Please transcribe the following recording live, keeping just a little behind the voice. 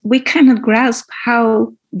we cannot grasp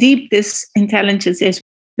how deep this intelligence is.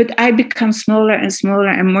 But I become smaller and smaller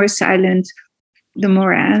and more silent the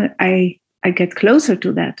more I get closer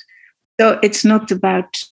to that. So it's not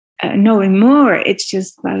about knowing more, it's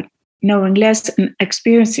just about knowing less and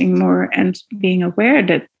experiencing more and being aware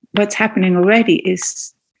that what's happening already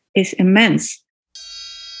is immense.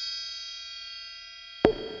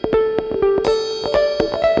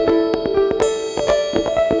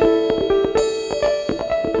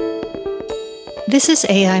 This is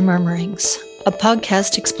AI Murmurings, a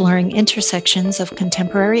podcast exploring intersections of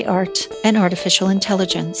contemporary art and artificial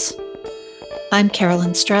intelligence. I'm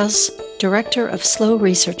Carolyn Strauss, Director of SLO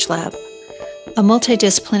Research Lab, a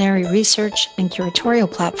multidisciplinary research and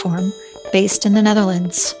curatorial platform based in the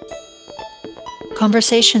Netherlands.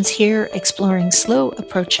 Conversations here exploring SLO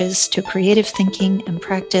approaches to creative thinking and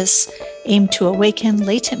practice aim to awaken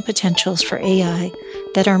latent potentials for AI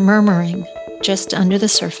that are murmuring just under the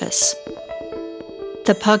surface.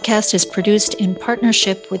 The podcast is produced in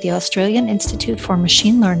partnership with the Australian Institute for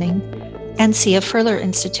Machine Learning and Sia Furler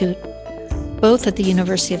Institute, both at the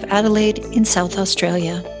University of Adelaide in South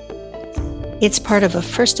Australia. It's part of a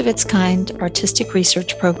first-of-its-kind artistic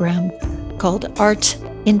research program called Art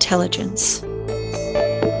Intelligence.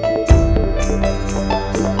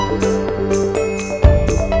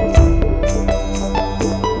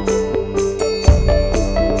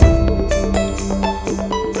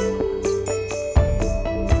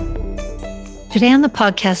 Today on the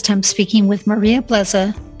podcast, I'm speaking with Maria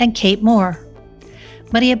Bleza and Kate Moore.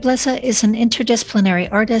 Maria Bleza is an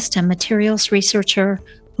interdisciplinary artist and materials researcher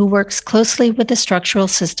who works closely with the structural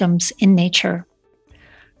systems in nature.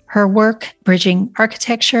 Her work, bridging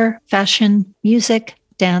architecture, fashion, music,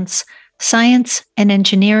 dance, science, and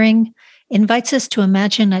engineering, invites us to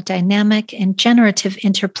imagine a dynamic and generative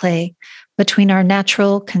interplay between our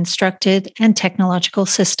natural, constructed, and technological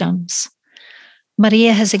systems.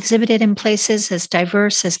 Maria has exhibited in places as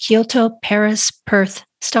diverse as Kyoto, Paris, Perth,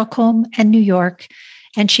 Stockholm, and New York,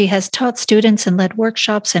 and she has taught students and led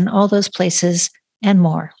workshops in all those places and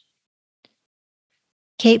more.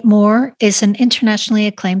 Kate Moore is an internationally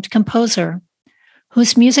acclaimed composer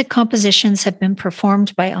whose music compositions have been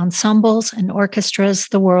performed by ensembles and orchestras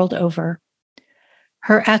the world over.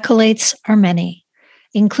 Her accolades are many,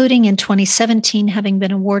 including in 2017 having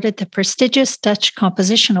been awarded the prestigious Dutch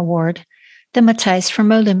Composition Award, the Matthijs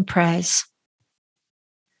Vermeulen Prize.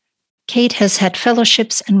 Kate has had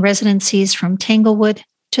fellowships and residencies from Tanglewood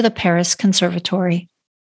to the Paris Conservatory.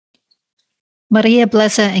 Maria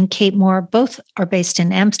Bleza and Kate Moore both are based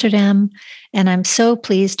in Amsterdam, and I'm so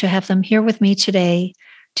pleased to have them here with me today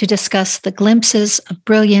to discuss the glimpses of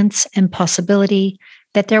brilliance and possibility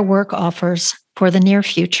that their work offers for the near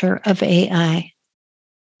future of AI.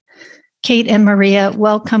 Kate and Maria,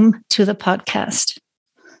 welcome to the podcast.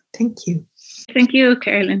 Thank you. Thank you,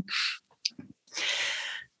 Carolyn.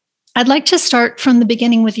 I'd like to start from the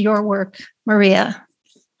beginning with your work, Maria.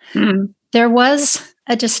 There was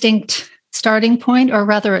a distinct starting point, or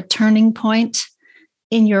rather a turning point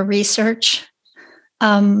in your research.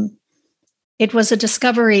 It was a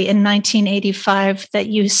discovery in 1985 that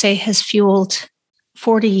you say has fueled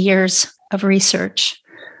 40 years of research.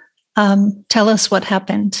 Tell us what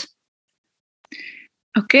happened.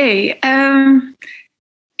 Okay.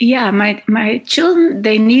 My children,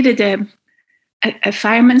 they needed a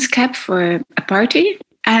fireman's cap for a party.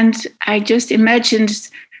 And I just imagined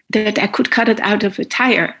that I could cut it out of a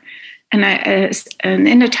tire, and an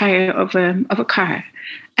inner tire of a car.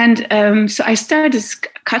 And so I started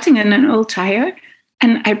cutting in an old tire,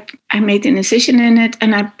 and I made an incision in it,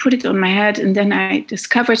 and I put it on my head. And then I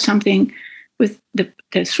discovered something with the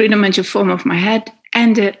three-dimensional form of my head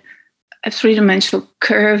and a three-dimensional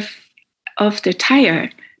curve of the tire.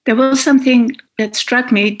 There was something that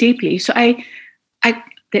struck me deeply. So I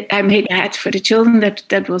made a hat for the children.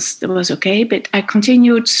 That was okay, but I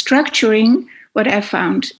continued structuring what I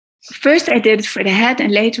found. First, I did it for the head,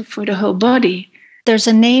 and later for the whole body. There's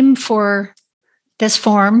a name for this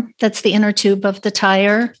form. That's the inner tube of the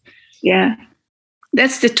tire. Yeah,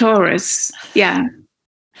 that's the torus. Yeah,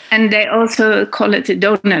 and they also call it a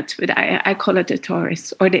donut, but I call it a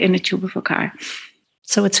torus, or the inner tube of a car.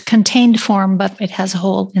 So it's a contained form, but it has a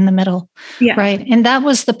hole in the middle, right? And that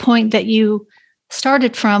was the point that you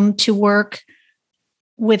started from, to work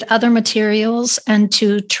with other materials and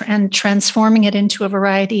transforming it into a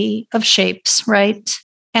variety of shapes, right?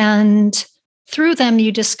 And through them,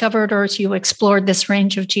 you discovered, or you explored, this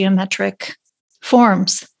range of geometric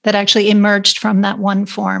forms that actually emerged from that one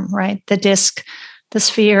form, right? The disc, the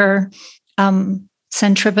sphere,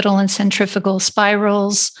 centripetal and centrifugal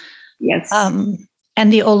spirals. Yes.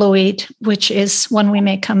 and the oloid, which is one we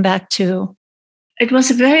may come back to. It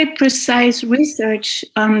was a very precise research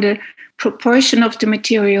on the proportion of the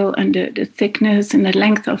material and the thickness and the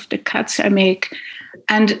length of the cuts I make.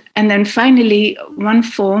 And then finally, one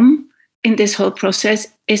form in this whole process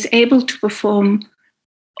is able to perform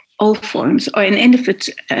all forms or an infinite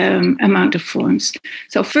amount of forms.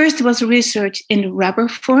 So first was research in the rubber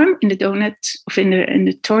form, in the donut, or in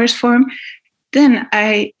the torus form. Then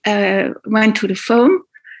I went to the foam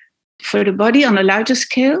for the body on a larger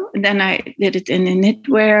scale. And then I did it in the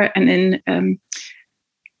knitwear and in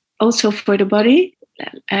also for the body.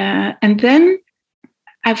 And then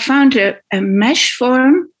I found a mesh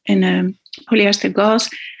form in a polyester gauze.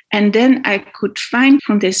 And then I could find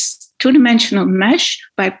from this two-dimensional mesh,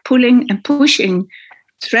 by pulling and pushing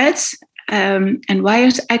threads and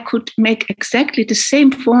wires, I could make exactly the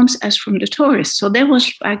same forms as from the torus. So there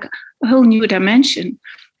was like a whole new dimension.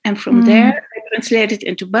 And from there, I translated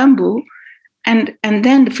into bamboo. And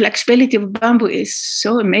then the flexibility of bamboo is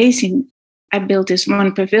so amazing. I built this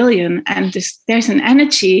one pavilion, and there's an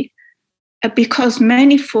energy because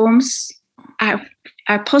many forms are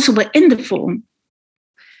possible in the form.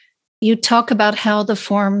 You talk about how the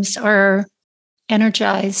forms are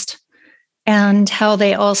energized and how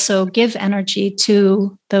they also give energy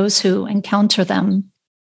to those who encounter them.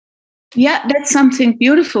 Yeah, that's something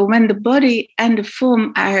beautiful. When the body and the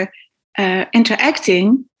form are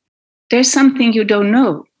interacting, there's something you don't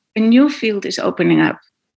know. A new field is opening up.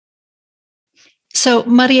 So,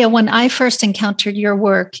 Maria, when I first encountered your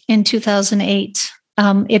work in 2008,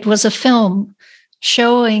 it was a film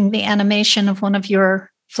showing the animation of one of your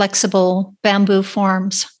flexible bamboo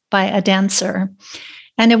forms by a dancer.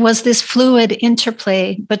 And it was this fluid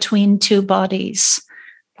interplay between two bodies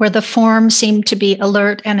where the form seemed to be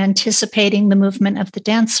alert and anticipating the movement of the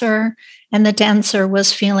dancer, and the dancer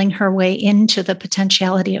was feeling her way into the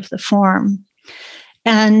potentiality of the form.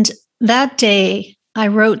 And that day, I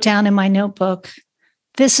wrote down in my notebook,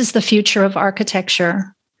 "This is the future of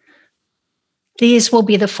architecture. These will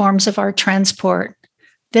be the forms of our transport.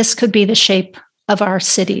 This could be the shape of our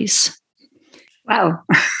cities." Wow.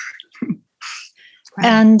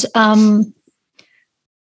 And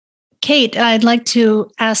Kate, I'd like to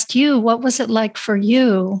ask you, what was it like for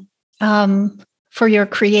you, for your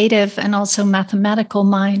creative and also mathematical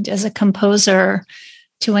mind as a composer,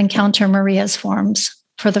 to encounter Maria's forms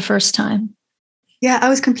for the first time? Yeah, I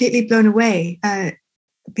was completely blown away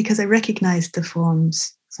because I recognized the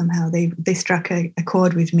forms somehow. They struck a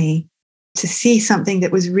chord with me. To see something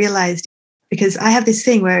that was realized, because I have this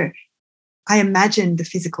thing where I imagine the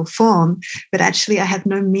physical form, but actually I have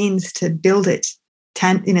no means to build it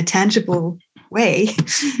in a tangible way.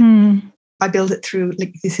 I build it through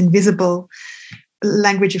like this invisible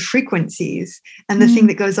language of frequencies. And the thing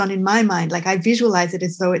that goes on in my mind, like I visualize it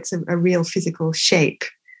as though it's a real physical shape.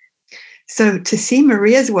 So to see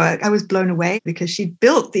Maria's work, I was blown away because she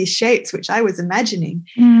built these shapes, which I was imagining.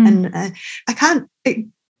 And I can't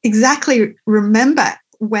exactly remember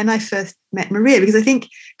when I first met Maria, because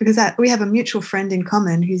we have a mutual friend in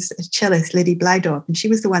common who's a cellist, Liddy Blijdorp, and she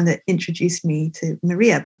was the one that introduced me to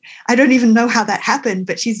Maria. I don't even know how that happened,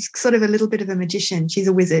 but she's sort of a little bit of a magician. She's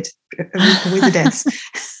a wizard, a wizardess.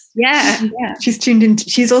 Yeah.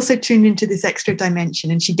 She's also tuned into this extra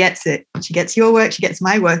dimension, and she gets it. She gets your work, she gets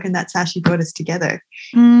my work, and that's how she brought us together.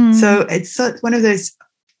 So it's one of those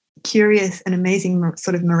curious and amazing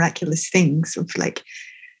sort of miraculous things of like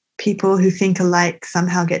people who think alike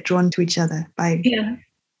somehow get drawn to each other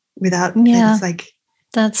it's like,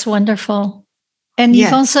 that's wonderful. And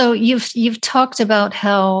you've talked about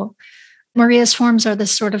how Maria's forms are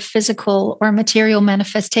this sort of physical or material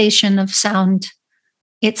manifestation of sound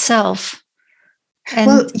itself.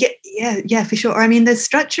 And yeah, for sure. I mean, there's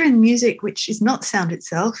structure in music which is not sound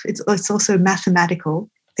itself. It's also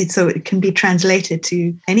mathematical. So it can be translated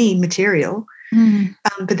to any material.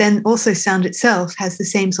 But then also sound itself has the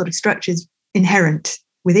same sort of structures inherent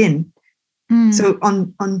within. So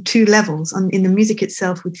on two levels, in the music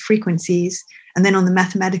itself with frequencies, and then on the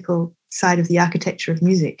mathematical side of the architecture of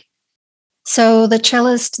music. So the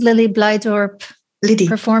cellist Liddy Blijdorp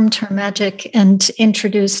performed her magic and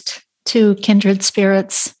introduced two kindred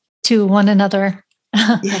spirits to one another.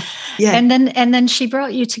 Yeah. And then she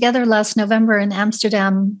brought you together last November in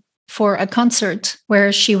Amsterdam for a concert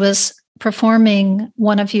where she was performing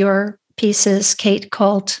one of your pieces, Kate,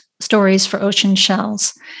 called Stories for Ocean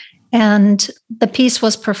Shells. And the piece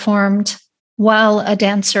was performed while a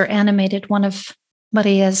dancer animated one of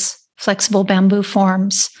Maria's flexible bamboo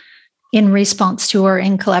forms in response to or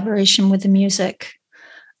in collaboration with the music.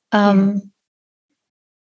 And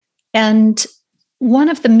one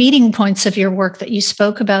of the meeting points of your work that you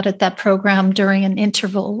spoke about at that program during an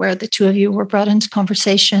interval where the two of you were brought into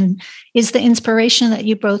conversation is the inspiration that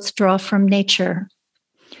you both draw from nature.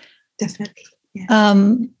 Definitely. Yeah.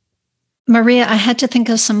 Maria, I had to think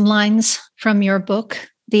of some lines from your book,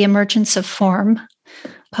 The Emergence of Form,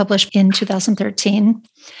 published in 2013.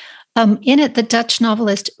 In it, the Dutch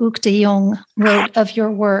novelist Oek de Jong wrote of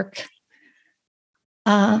your work,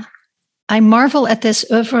 I marvel at this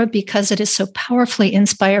oeuvre because it is so powerfully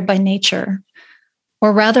inspired by nature,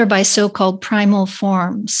 or rather by so-called primal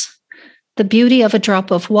forms. The beauty of a drop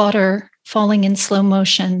of water falling in slow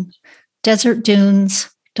motion, desert dunes,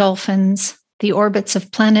 dolphins, the orbits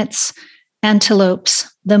of planets, antelopes,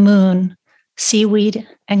 the moon, seaweed,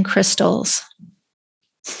 and crystals.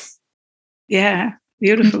 Yeah,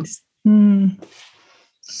 beautiful.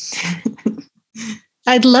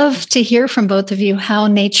 I'd love to hear from both of you how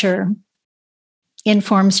nature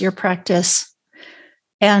informs your practice.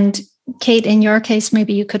 And Kate, in your case,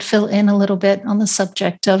 maybe you could fill in a little bit on the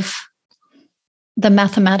subject of the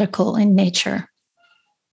mathematical in nature.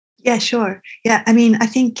 Yeah, sure. Yeah, I mean, I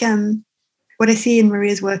think what I see in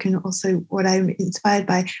Maria's work and also what I'm inspired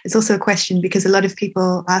by is also a question, because a lot of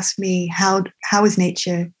people ask me, how is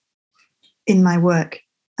nature in my work?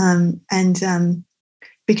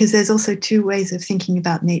 Because there's also two ways of thinking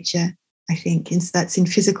about nature, I think. That's in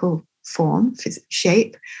physical form,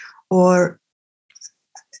 shape, or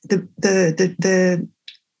the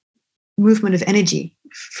movement of energy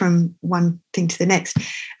from one thing to the next.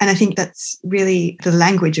 And I think that's really the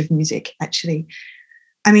language of music, actually.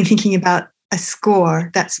 I mean, thinking about a score,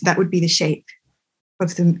 that would be the shape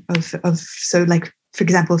of so, like, for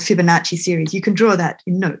example, Fibonacci series. You can draw that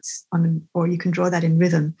in notes or you can draw that in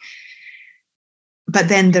rhythm. But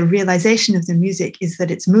then the realization of the music is that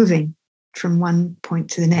it's moving from one point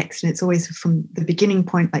to the next, and it's always from the beginning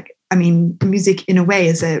point. Like, I mean, music in a way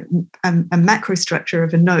is a macro structure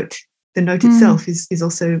of a note. The note itself is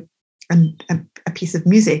also a piece of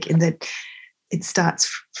music, in that it starts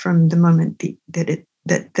from the moment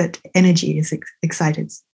that energy is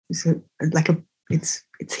excited. So, like it's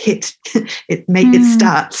hit, it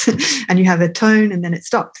starts, and you have a tone, and then it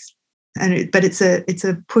stops, but it's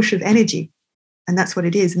a push of energy. And that's what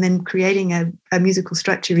it is. And then creating a musical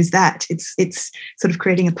structure is that. It's sort of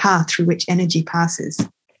creating a path through which energy passes.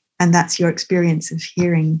 And that's your experience of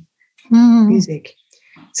hearing music.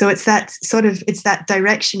 So it's that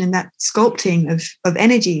direction and that sculpting of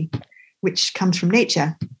energy, which comes from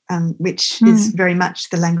nature, which is very much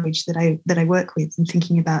the language that I work with, and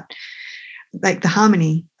thinking about, like, the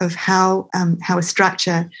harmony of how a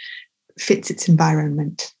structure fits its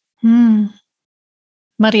environment.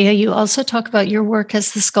 Maria, you also talk about your work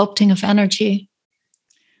as the sculpting of energy.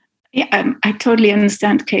 Yeah, I totally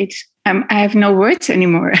understand, Kate. I have no words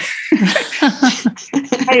anymore.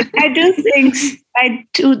 I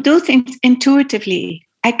do things intuitively.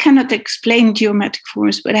 I cannot explain geometric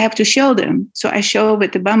forms, but I have to show them. So I show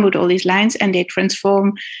with the bamboo all these lines, and they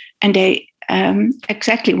transform, and they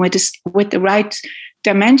exactly with the right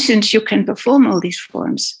dimensions, you can perform all these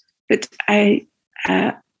forms. But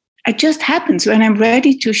it just happens when I'm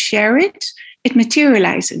ready to share it, it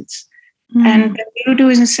materializes. And you do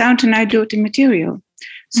it in sound and I do it in material.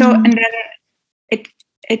 So, and then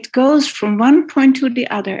it goes from one point to the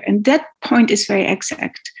other, and that point is very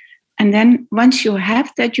exact. And then once you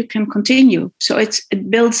have that, you can continue. So it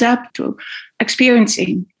builds up to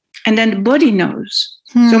experiencing, and then the body knows.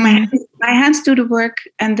 So my hands do the work,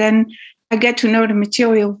 and then I get to know the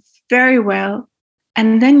material very well.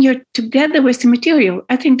 And then you're together with the material.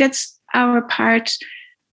 I think that's our part,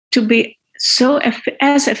 to be so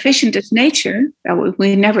as efficient as nature. Well,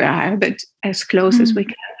 we never are, but as close as we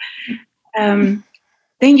can.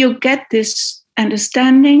 Then you get this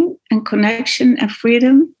understanding and connection and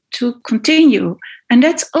freedom to continue. And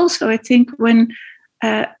that's also, I think, when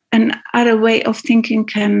another way of thinking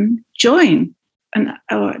can join,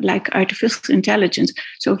 like artificial intelligence.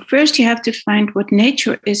 So first you have to find what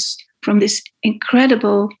nature is, from this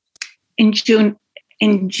incredible ingenuity,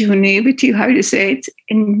 how do you say it?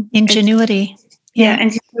 Ingenuity.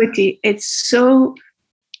 Ingenuity. It's so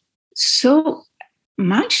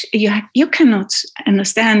much. You cannot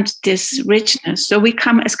understand this richness. So we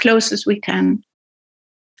come as close as we can.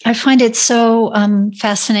 I find it so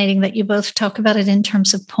fascinating that you both talk about it in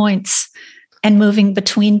terms of points and moving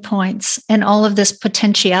between points, and all of this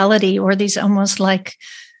potentiality, or these almost like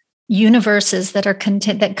universes that are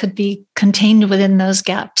that could be contained within those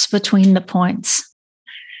gaps between the points.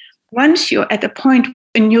 Once you're at a point,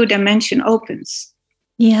 a new dimension opens.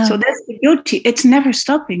 Yeah. So that's the beauty. It's never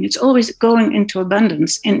stopping. It's always going into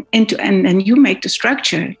abundance, and you make the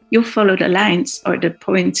structure. You follow the lines or the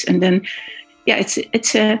points, and then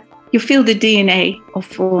you feel the DNA of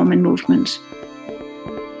form and movement.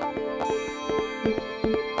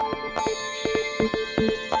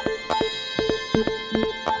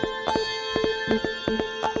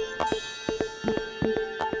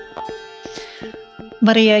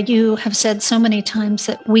 Maria, you have said so many times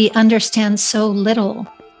that we understand so little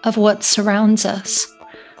of what surrounds us.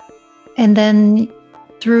 And then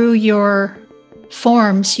through your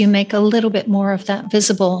forms, you make a little bit more of that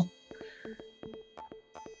visible.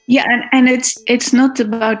 Yeah, and it's not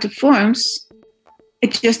about the forms.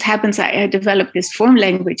 It just happens I developed this form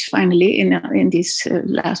language finally in these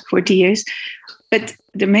last 40 years. But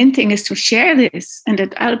the main thing is to share this, and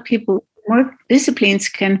that other people, more disciplines,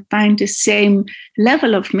 can find the same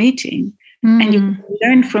level of meeting, and you can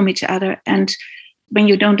learn from each other. And when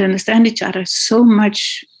you don't understand each other, so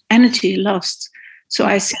much energy lost. So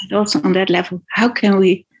I said also on that level, how can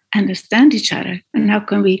we understand each other, and how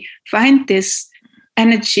can we find this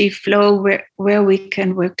energy flow where we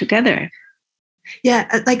can work together?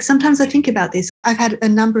 Yeah, like sometimes I think about this. I've had a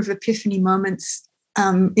number of epiphany moments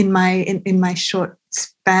in my short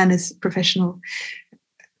span as a professional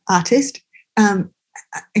artist.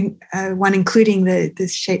 One including the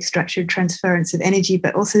shape structured transference of energy,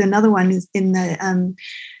 but also another one is in the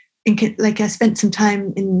I spent some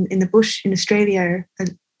time in the bush in Australia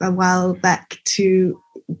a while back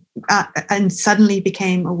and suddenly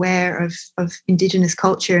became aware of Indigenous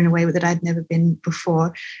culture in a way that I'd never been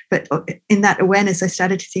before. But in that awareness, I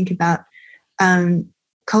started to think about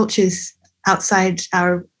cultures outside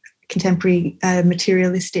our contemporary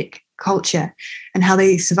materialistic culture and how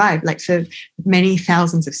they survived, like for many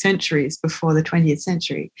thousands of centuries before the 20th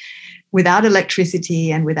century, without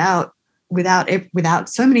electricity and without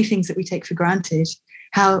so many things that we take for granted.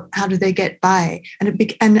 How do they get by?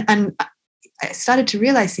 And I started to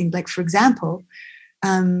realize things like, for example,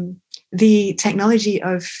 the technology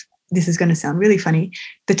of, this is going to sound really funny,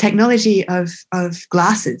 the technology of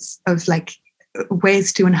glasses, of like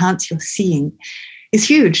ways to enhance your seeing, is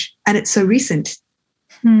huge, and it's so recent.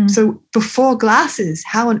 So before glasses,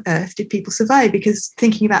 how on earth did people survive? Because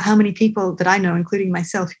thinking about how many people that I know, including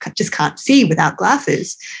myself, just can't see without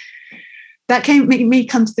glasses, that made me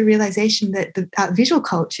come to the realization that our visual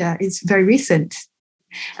culture is very recent,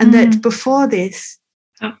 and that before this,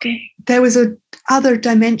 there was a other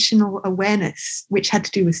dimensional awareness, which had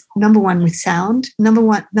to do with, number one, with sound,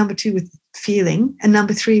 number two, with feeling, and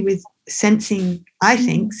number three, with sensing. I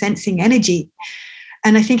think sensing energy,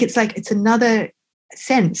 and I think it's another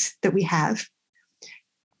sense that we have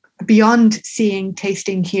beyond seeing,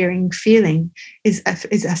 tasting, hearing, feeling, is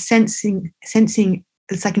a sensing.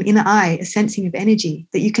 It's like an inner eye, a sensing of energy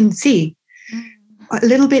that you can see. A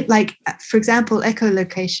little bit like, for example,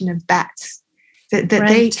 echolocation of bats, that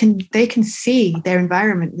right. they can see their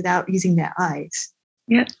environment without using their eyes.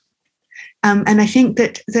 Yeah. And I think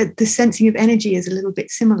that the sensing of energy is a little bit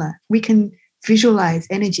similar. We can visualize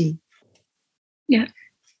energy. Yeah.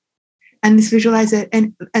 And this visualizer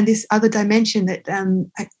and this other dimension that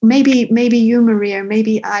maybe you, Maria,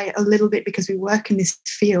 maybe I, a little bit, because we work in this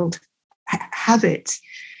field, have it,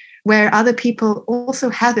 where other people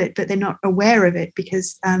also have it, but they're not aware of it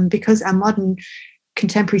because our modern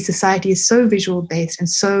contemporary society is so visual based and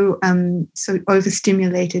so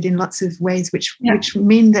overstimulated in lots of ways, which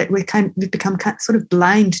mean that we've become sort of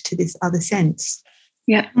blind to this other sense.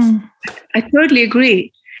 Yeah, I totally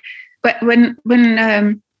agree. But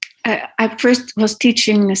when I first was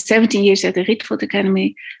teaching 17 years at the Rietveld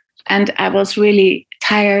Academy, and I was really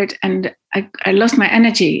tired and I lost my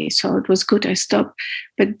energy, so it was good I stopped.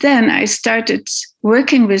 But then I started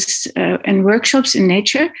working with in workshops in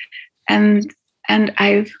nature, and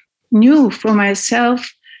I knew for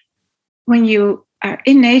myself, when you are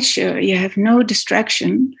in nature, you have no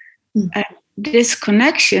distraction. This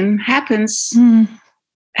connection happens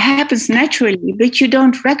naturally, but you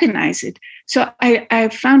don't recognize it. So I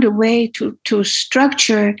found a way to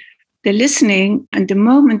structure the listening, and the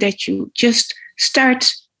moment that you just start,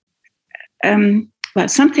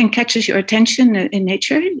 something catches your attention in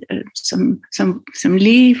nature, some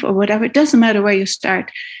leaf or whatever, it doesn't matter where you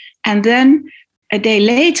start. And then a day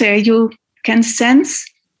later, you can sense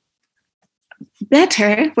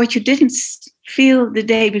better what you didn't feel the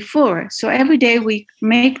day before. So every day we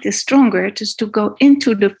make this stronger, just to go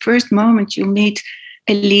into the first moment you meet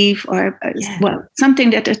a leaf or something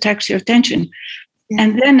that attracts your attention. Yeah.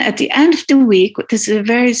 And then at the end of the week, this is a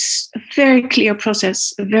very, very clear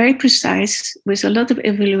process, very precise, with a lot of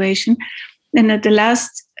evaluation. And at the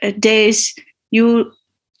last days, you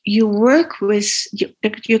you work with,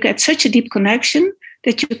 you get such a deep connection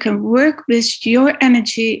that you can work with your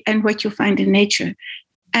energy and what you find in nature.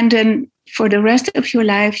 And then for the rest of your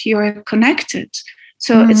life, you're connected.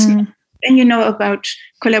 So it's, and you know about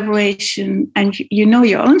collaboration and you know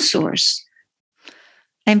your own source.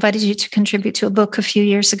 I invited you to contribute to a book a few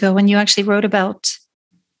years ago when you actually wrote about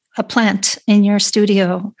a plant in your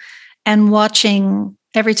studio and watching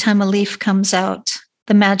every time a leaf comes out,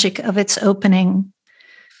 the magic of its opening.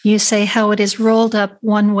 You say how it is rolled up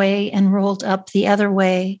one way and rolled up the other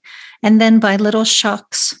way. And then by little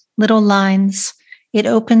shocks, little lines, it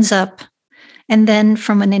opens up. And then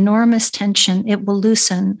from an enormous tension, it will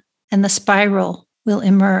loosen and the spiral will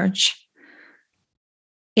emerge.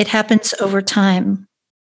 It happens over time.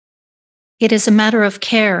 It is a matter of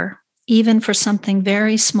care, even for something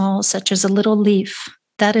very small, such as a little leaf.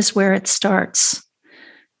 That is where it starts.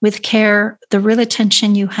 With care, the real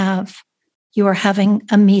attention you have, you are having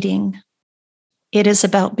a meeting. It is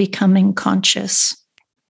about becoming conscious.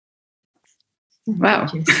 Wow.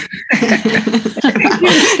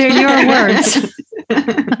 They're your words.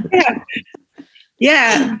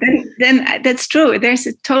 Yeah. Then that's true. There's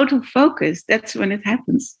a total focus. That's when it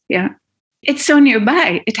happens. Yeah. It's so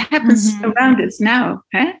nearby. It happens around us now.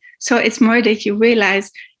 Huh? So it's more that you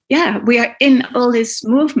realize, yeah, we are in all these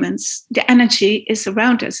movements. The energy is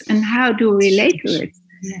around us. And how do we relate to it?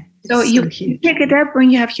 Yeah, so you pick it up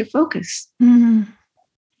when you have your focus.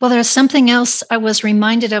 Well, there's something else I was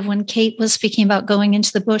reminded of when Kate was speaking about going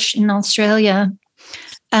into the bush in Australia.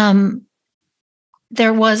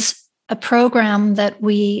 There was a program that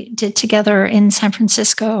we did together in San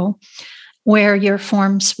Francisco where your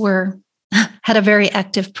forms had a very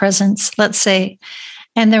active presence, let's say.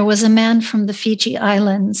 And there was a man from the Fiji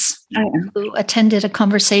Islands who attended a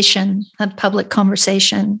public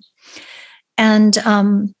conversation.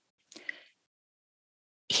 And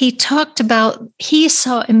he talked about, he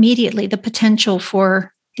saw immediately the potential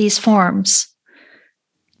for these forms,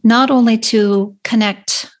 not only to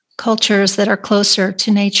connect cultures that are closer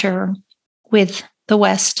to nature with the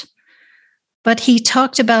West, but he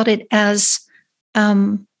talked about it as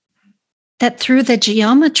that through the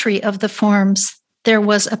geometry of the forms, there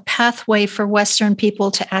was a pathway for Western people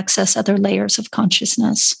to access other layers of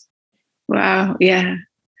consciousness. Wow, yeah.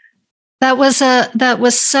 That was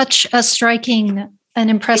such a striking and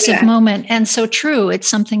impressive moment, and so true. It's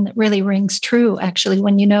something that really rings true, actually,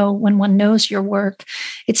 when one knows your work.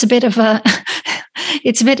 It's a bit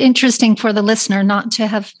interesting for the listener not to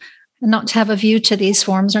have a view to these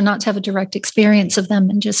forms or not to have a direct experience of them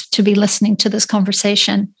and just to be listening to this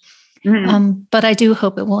conversation. But I do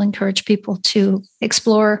hope it will encourage people to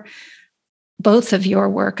explore both of your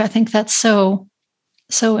work. I think that's so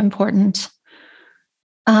important.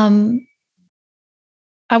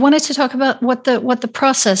 I wanted to talk about what the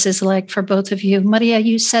process is like for both of you. Maria,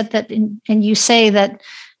 you said that, and you say that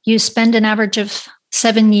you spend an average of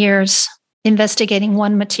 7 years investigating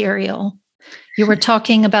one material. You were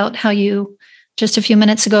talking about how you, just a few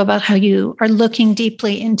minutes ago, about how you are looking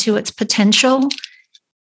deeply into its potential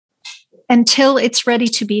until it's ready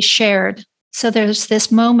to be shared. So there's this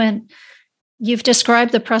moment, you've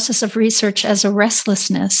described the process of research as a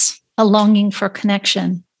restlessness, a longing for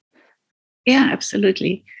connection. Yeah,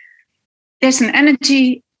 absolutely. There's an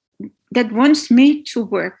energy that wants me to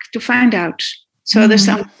work, to find out. So there's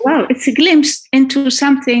it's a glimpse into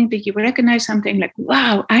something that you recognize, something like,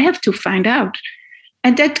 wow, I have to find out.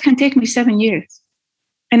 And that can take me 7 years.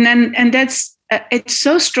 And that's, it's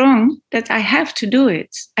so strong that I have to do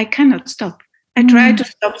it. I cannot stop. I tried to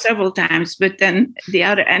stop several times, but then the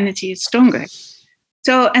other energy is stronger.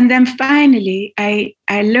 So, and then finally, I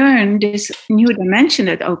learned this new dimension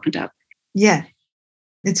that opened up. Yeah,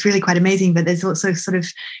 it's really quite amazing, but there's also sort of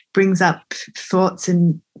brings up thoughts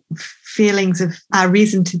and feelings of our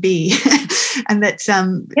reason to be. And that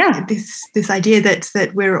this idea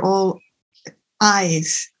that we're all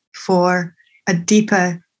eyes for a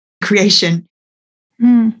deeper creation.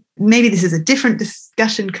 Maybe this is a different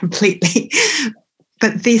discussion completely,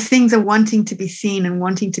 but these things are wanting to be seen and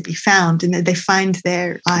wanting to be found, and that they find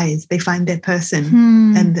their eyes, they find their person,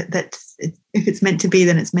 and that's if it's meant to be,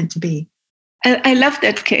 then it's meant to be. I love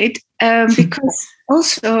that, Kate, because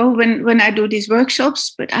also when I do these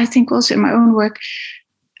workshops, but I think also in my own work,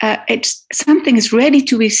 it's something is ready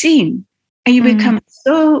to be seen, and you become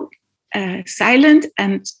so silent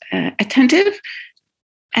and attentive,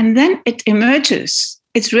 and then it emerges.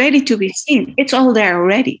 It's ready to be seen. It's all there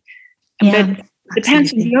already, but it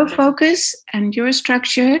depends on your focus and your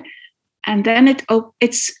structure, and then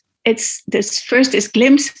it's this first is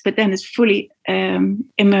glimpse, but then it's fully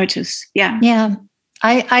emerges. Yeah.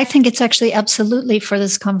 I think it's actually absolutely for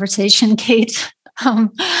this conversation, Kate.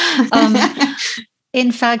 Um, um,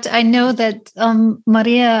 in fact, I know that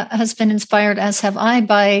Maria has been inspired, as have I,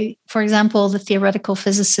 by, for example, the theoretical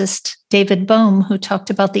physicist David Bohm, who talked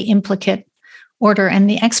about the implicate order and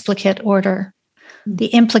the explicate order. The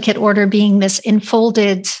implicate order being this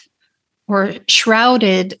enfolded or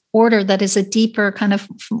shrouded order that is a deeper kind of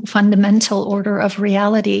fundamental order of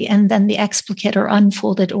reality, and then the explicate or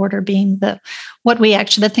unfolded order being the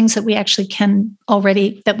things that we actually can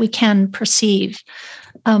already, that we can perceive.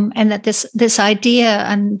 And that this idea,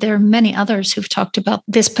 and there are many others who've talked about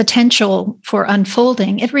this potential for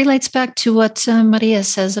unfolding. It relates back to what Maria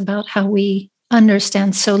says about how we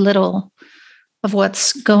understand so little of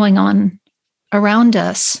what's going on around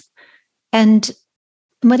us. And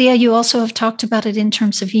Maria, you also have talked about it in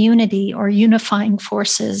terms of unity or unifying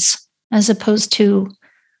forces as opposed to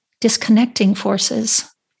disconnecting forces.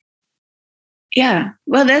 Yeah,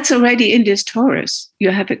 well, that's already in this torus.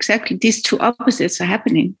 You have exactly these two opposites are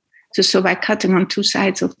happening. So by cutting on two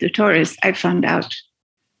sides of the torus, I found out.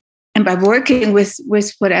 And by working with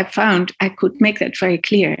what I found, I could make that very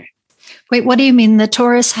clear. Wait, what do you mean? The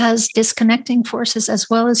torus has disconnecting forces as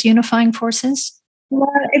well as unifying forces? Well,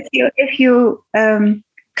 if you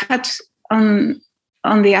cut on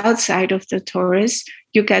the outside of the torus,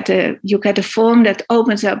 you get a form that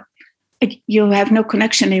opens up. You have no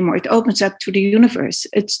connection anymore. It opens up to the universe.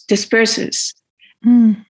 It disperses.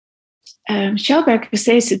 Schauberger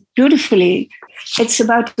says it beautifully. It's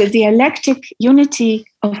about the dialectic unity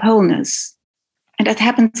of wholeness, and that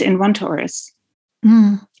happens in one torus.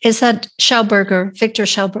 Is that Schauberger, Victor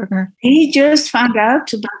Schauberger? He just found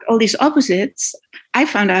out about all these opposites. I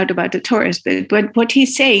found out about the torus, but what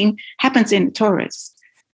he's saying happens in the torus.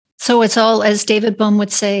 So it's all, as David Bohm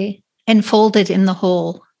would say, enfolded in the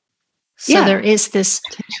whole. So there is this,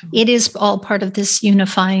 it is all part of this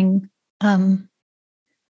unifying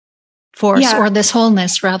force, or this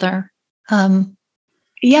wholeness, rather.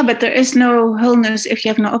 But there is no wholeness if you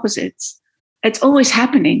have no opposites. It's always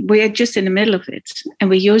happening. We are just in the middle of it,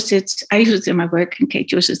 and we use it. I use it in my work, and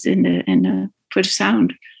Kate uses it for the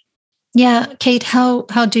sound. Yeah, Kate, how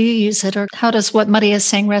do you use it, or how does what Maria is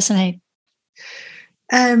saying resonate?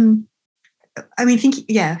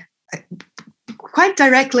 Quite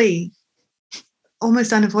directly,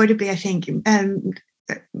 almost unavoidably, I think. I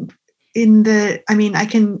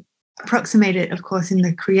can approximate it, of course, in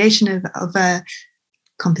the creation of a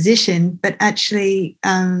composition, but actually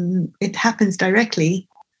it happens directly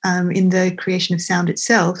in the creation of sound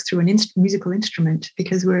itself through a musical instrument,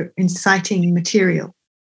 because we're inciting material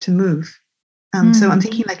to move. So I'm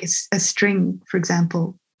thinking like a string, for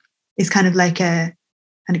example, is kind of like an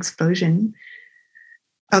explosion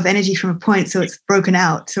of energy from a point, so it's broken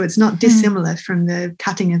out. So it's not dissimilar from the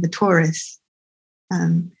cutting of the torus.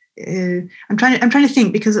 I'm trying to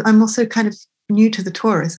think, because I'm also kind of new to the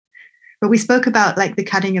torus. But we spoke about like the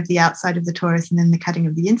cutting of the outside of the torus and then the cutting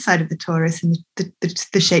of the inside of the torus, and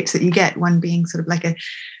the shapes that you get. One being sort of like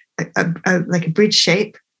a bridge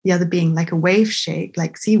shape, the other being like a wave shape,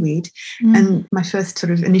 like seaweed. And my first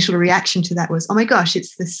sort of initial reaction to that was, oh my gosh,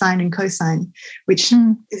 it's the sine and cosine, which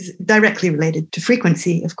is directly related to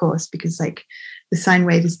frequency, of course, because like the sine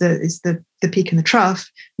wave is the peak and the trough,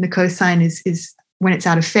 and the cosine is when it's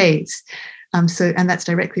out of phase. And that's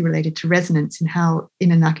directly related to resonance, and how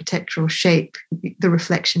in an architectural shape the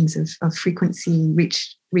reflections of frequency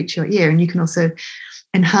reach your ear. And you can also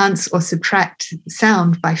enhance or subtract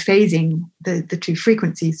sound by phasing the two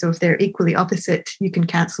frequencies. So if they're equally opposite, you can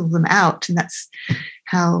cancel them out, and that's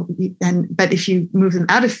how. But if you move them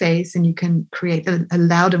out of phase, then you can create a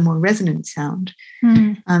louder, more resonant sound.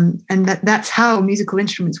 And that's how musical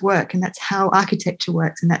instruments work, and that's how architecture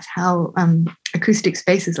works, and that's how acoustic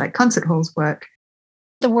spaces like concert halls work.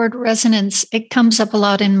 The word resonance, it comes up a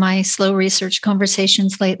lot in my slow research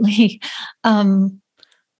conversations lately.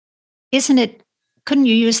 Isn't it? Couldn't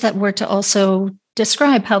you use that word to also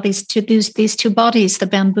describe how these two bodies, the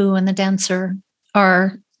bamboo and the dancer,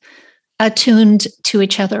 are attuned to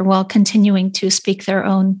each other while continuing to speak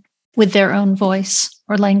with their own voice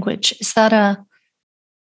or language? Is that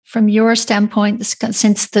from your standpoint,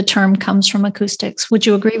 since the term comes from acoustics, would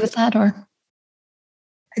you agree with that? Or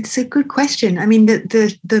it's a good question. I mean,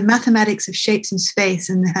 the mathematics of shapes and space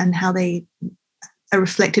and how they are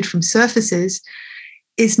reflected from surfaces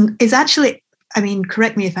is actually, I mean,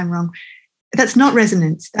 correct me if I'm wrong, that's not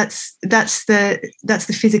resonance. That's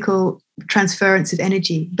the physical transference of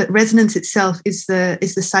energy. But resonance itself is the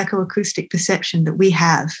psychoacoustic perception that we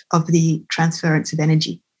have of the transference of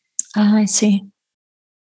energy. I see.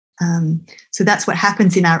 So that's what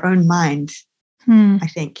happens in our own mind, I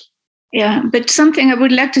think. Yeah, but something I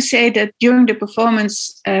would like to say that during the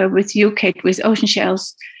performance with you, Kate, with Ocean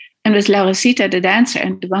Shells and with La Rosita, the dancer,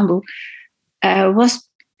 and the bamboo, was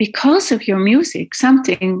because of your music.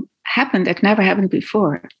 Something happened that never happened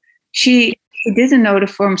before. She didn't know the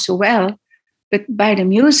form so well, but by the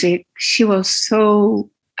music, she was so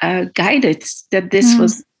guided that this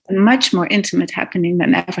was a much more intimate happening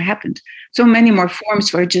than ever happened. So many more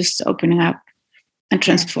forms were just opening up and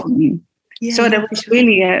transforming. Yeah, so that was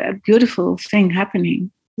really a beautiful thing happening.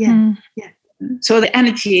 Yeah, yeah. So the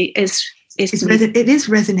energy is it is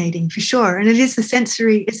resonating for sure, and it is the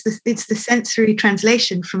sensory. It's the sensory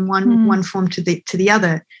translation from one form to the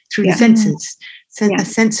other through the senses. A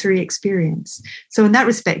sensory experience. So in that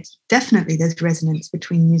respect, definitely there's resonance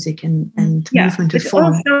between music and movement of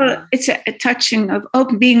form. Also, it's a touching of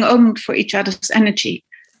being open for each other's energy.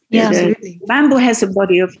 Yeah, absolutely. The bamboo has a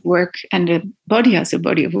body of work and the body has a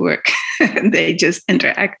body of work. And they just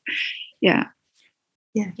interact. Yeah.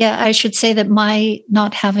 Yeah, I should say that my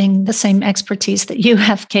not having the same expertise that you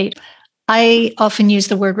have, Kate, I often use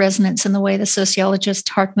the word resonance in the way the sociologist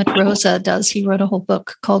Hartmut Rosa does. He wrote a whole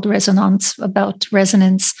book called Resonance about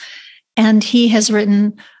resonance. And he has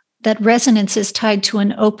written that resonance is tied to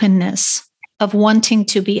an openness of wanting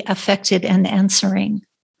to be affected and answering.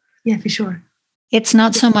 Yeah, for sure. It's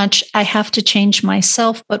not so much I have to change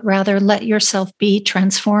myself, but rather let yourself be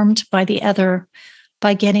transformed by the other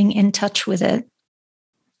by getting in touch with it.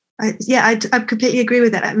 I completely agree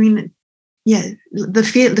with that. I mean, yeah, the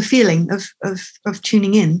feeling of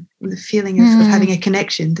tuning in, the feeling of having a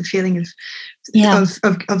connection, the feeling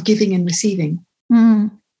of giving and receiving.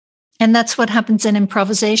 And that's what happens in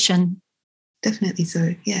improvisation. Definitely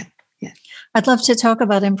so. Yeah. I'd love to talk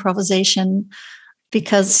about improvisation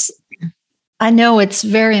because I know it's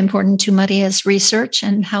very important to Maria's research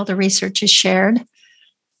and how the research is shared.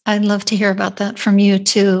 I'd love to hear about that from you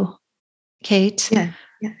too, Kate. Yeah.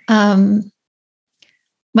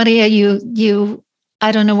 Maria, you,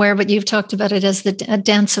 I don't know where, but you've talked about it as a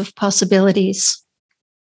dance of possibilities.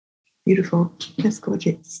 Beautiful. That's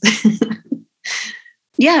gorgeous.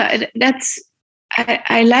 Yeah,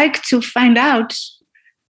 I like to find out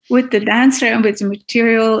with the dancer and with the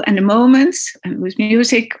material and the moments and with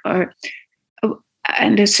music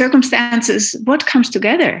and the circumstances, what comes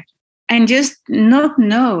together, and just not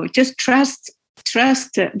know, just trust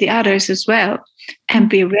the others as well, and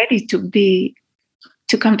be ready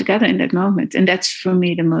to come together in that moment. And that's for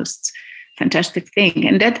me the most fantastic thing,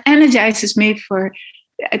 and that energizes me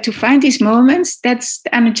to find these moments. That's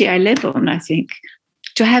the energy I live on. I think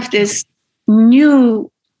to have this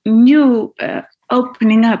new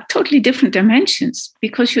opening up, totally different dimensions,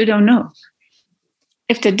 because you don't know.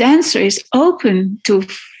 If the dancer is open to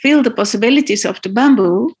feel the possibilities of the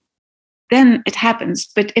bamboo, then it happens.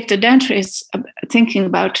 But if the dancer is thinking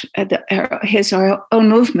about his or her own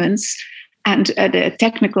movements and the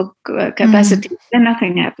technical capacity, then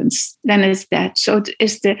nothing happens. Then it's that. So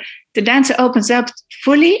it's the dancer opens up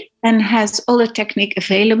fully and has all the technique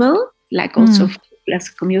available, like also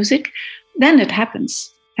classical music, then it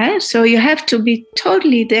happens. So you have to be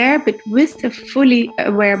totally there, but with a fully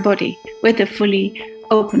aware body, with a fully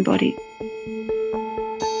open body.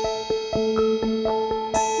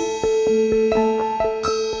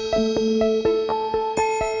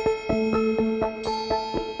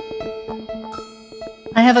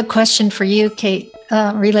 I have a question for you, Kate,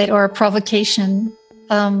 or a provocation.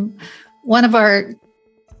 One of our,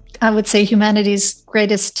 I would say, humanity's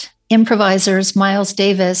greatest improvisers, Miles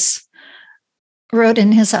Davis, wrote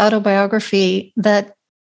in his autobiography that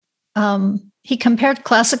he compared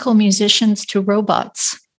classical musicians to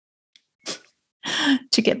robots.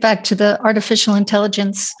 To get back to the artificial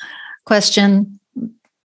intelligence question,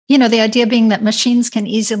 the idea being that machines can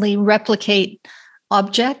easily replicate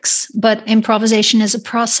objects, but improvisation is a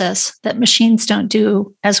process that machines don't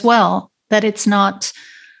do as well, that it's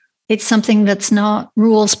something that's not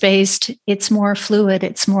rules-based, it's more fluid,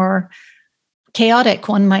 it's more chaotic,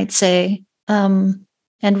 one might say, and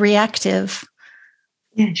reactive.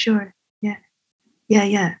 Yeah, sure.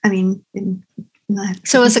 Yeah. I mean,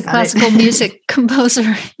 so as a classical music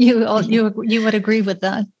composer, you would agree with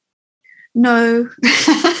that? No.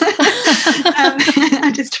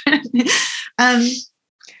 I'm just trying to...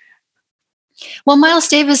 Well, Miles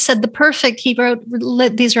Davis said he wrote,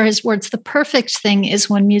 these are his words, the perfect thing is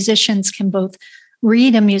when musicians can both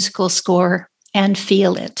read a musical score and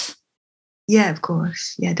feel it. Yeah, of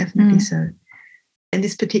course. Yeah, definitely so. In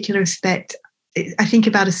this particular respect, I think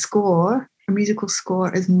about a musical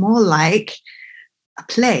score, as more like a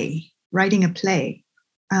play, writing a play,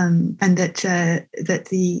 and that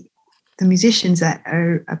the musicians that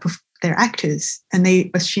are they're actors, and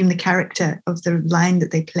they assume the character of the line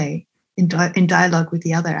that they play in dialogue with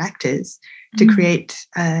the other actors to create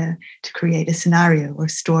a scenario or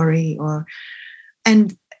story,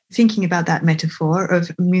 and thinking about that metaphor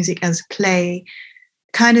of music as play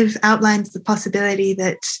kind of outlines the possibility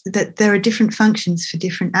that there are different functions for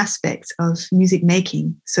different aspects of music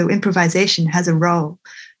making. So improvisation has a role,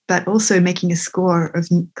 but also making a score of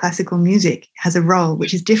classical music has a role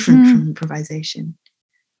which is different from improvisation.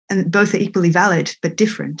 And both are equally valid, but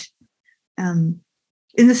different.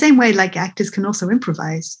 In the same way, like actors can also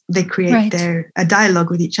improvise. They create a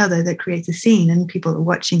dialogue with each other that creates a scene, and people are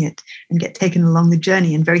watching it and get taken along the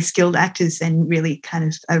journey. And very skilled actors then really kind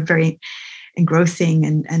of are very engrossing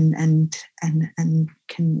and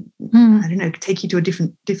can I don't know, take you to a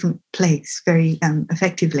different place very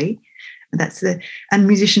effectively. And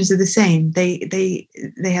musicians are the same. They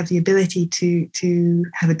have the ability to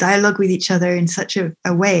have a dialogue with each other in such a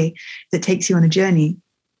way that takes you on a journey,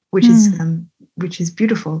 which is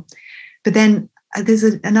beautiful. But then there's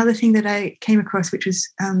another thing that I came across, which was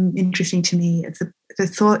interesting to me. It's the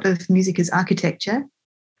thought of music as architecture,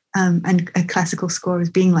 and a classical score as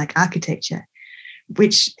being like architecture,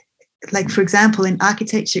 which, like, for example, in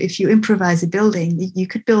architecture, if you improvise a building, you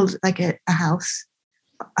could build like a house,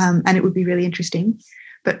 and it would be really interesting.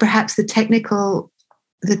 But perhaps the technical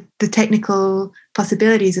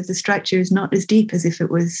possibilities of the structure is not as deep as if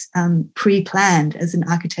it was pre-planned as an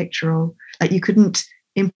architectural. Like, you couldn't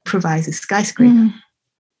improvise a skyscraper,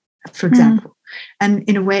 for example. And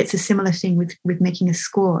in a way, it's a similar thing with making a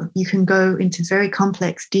score. You can go into very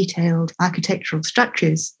complex, detailed architectural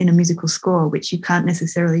structures in a musical score, which you can't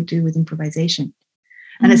necessarily do with improvisation.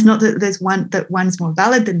 And it's not that one's more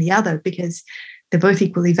valid than the other, because they're both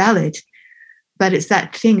equally valid. But it's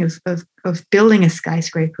that thing of building a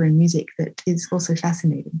skyscraper in music that is also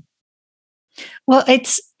fascinating. Well,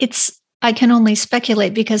 I can only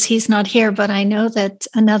speculate because he's not here, but I know that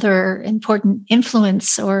another important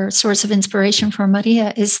influence or source of inspiration for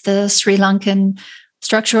Maria is the Sri Lankan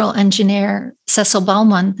structural engineer Cecil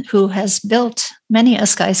Bauman, who has built many a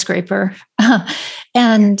skyscraper.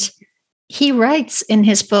 And he writes in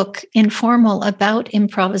his book, Informal, about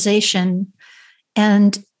improvisation.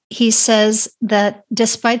 And he says that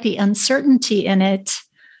despite the uncertainty in it,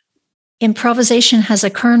 improvisation has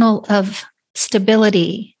a kernel of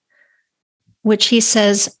stability, which he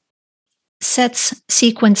says sets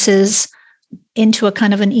sequences into a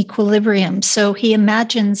kind of an equilibrium. So he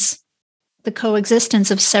imagines the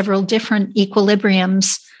coexistence of several different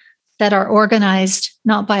equilibriums that are organized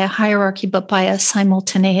not by a hierarchy, but by a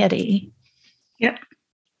simultaneity. Yep.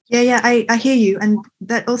 Yeah, I hear you. And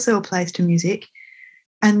that also applies to music.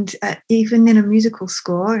 And even in a musical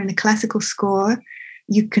score, in a classical score,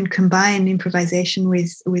 you can combine improvisation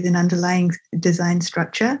with an underlying design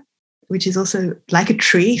structure, which is also like a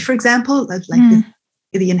tree, for example. Like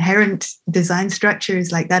the inherent design structure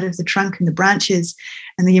is like that of the trunk and the branches,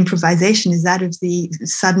 and the improvisation is that of the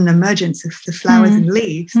sudden emergence of the flowers and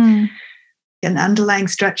leaves. An underlying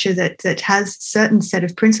structure that has certain set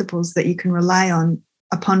of principles that you can rely on,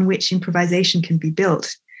 upon which improvisation can be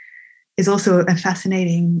built, is also a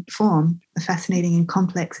fascinating form, a fascinating and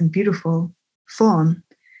complex and beautiful form.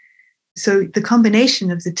 So the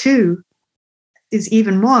combination of the two is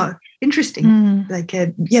even more interesting. Like,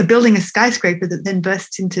 building a skyscraper that then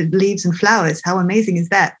bursts into leaves and flowers. How amazing is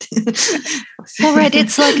that? Well, right.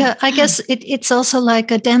 It's like I guess it's also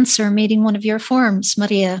like a dancer meeting one of your forms,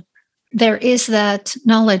 Maria. There is that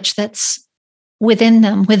knowledge that's within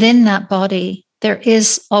them, within that body.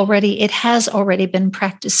 It has already been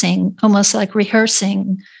practicing, almost like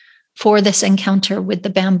rehearsing for this encounter with the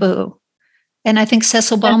bamboo. And I think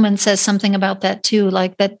Cecil Bauman says something about that too,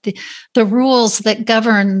 like that the rules that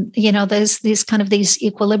govern, these kind of these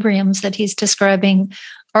equilibriums that he's describing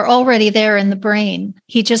are already there in the brain.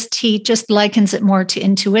 He just likens it more to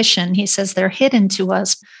intuition. He says they're hidden to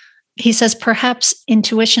us. He says perhaps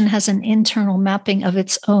intuition has an internal mapping of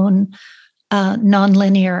its own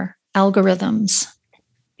nonlinear algorithms.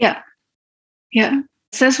 Yeah.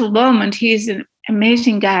 Cecil Bauman, he's an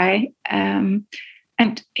amazing guy.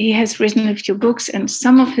 And he has written a few books, and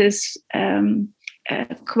some of his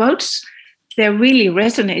quotes, they really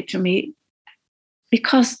resonate to me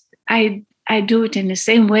because I do it in the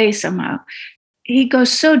same way somehow. He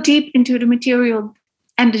goes so deep into the material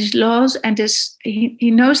and his laws, and he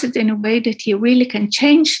knows it in a way that he really can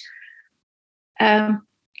change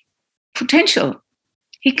potential.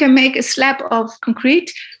 He can make a slab of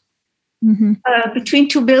concrete between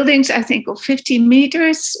two buildings, I think, of 15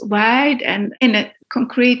 meters wide, and in a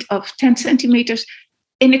concrete of 10 centimeters,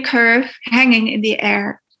 in a curve, hanging in the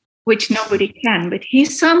air. which nobody can. But he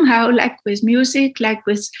somehow, like with music, like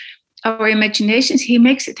with our imaginations, he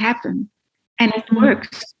makes it happen, and it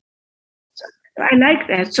works. So I like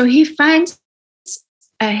that. So he finds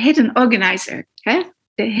a hidden organizer, the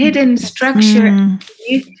hidden structure,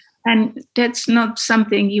 and that's not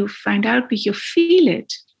something you find out, but you feel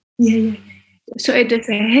it. Yeah. So it is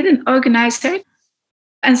a hidden organizer,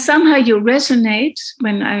 and somehow you resonate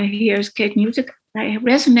when I hear Kate music. I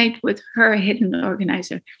resonate with her hidden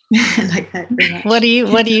organizer. I like that very much. What do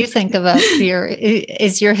you think about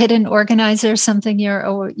is your hidden organizer something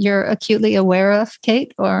you're acutely aware of,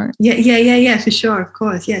 Kate? Or yeah, for sure, of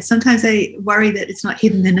course. Yeah, sometimes I worry that it's not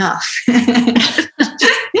hidden enough.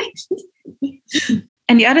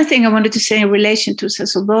 And the other thing I wanted to say in relation to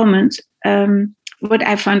Cecil Beaumont, what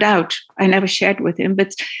I found out, I never shared with him,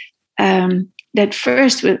 but that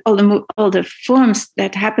first with all the forms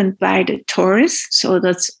that happened by the torus, so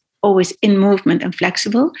that's always in movement and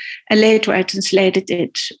flexible, and later I translated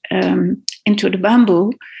it into the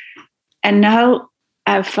bamboo, and now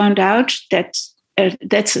I've found out that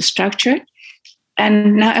that's a structure,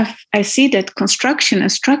 and now I see that construction and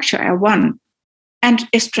structure are one, and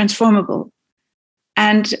is transformable.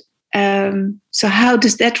 And so how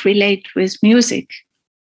does that relate with music?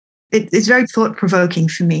 It's very thought-provoking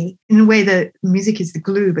for me, in a way that music is the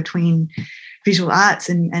glue between visual arts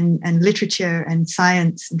and literature and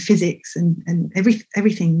science and physics and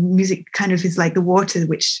everything. Music kind of is like the water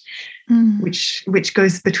which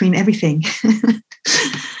goes between everything.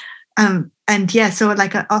 And yeah, so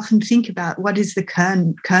like I often think about what is the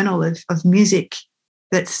kernel of music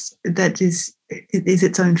that is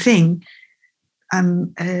its own thing.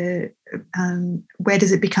 Where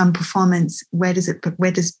does it become performance? Where does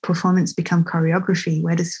performance become choreography?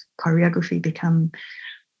 Where does choreography become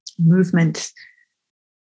movement?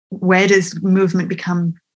 Where does movement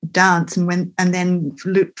become dance? And then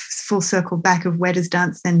loop full circle back of where does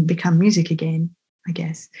dance then become music again? I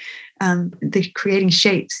guess the creating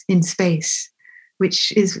shapes in space,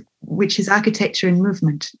 which is architecture and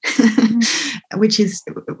movement, which is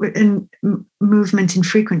in movement in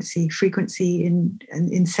frequency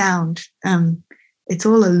in sound. It's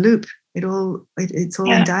all a loop. It's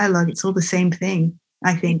all in dialogue. It's all the same thing.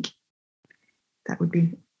 I think that would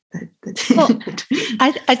be. Well,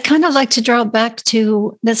 I'd kind of like to draw it back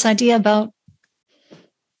to this idea about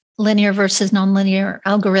linear versus nonlinear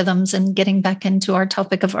algorithms, and getting back into our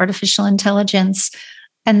topic of artificial intelligence.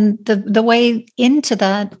 And the way into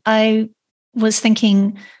that, I was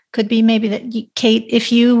thinking could be maybe that, Kate,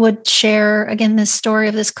 if you would share again this story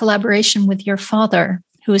of this collaboration with your father,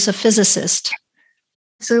 who is a physicist.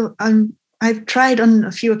 So I've tried on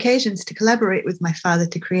a few occasions to collaborate with my father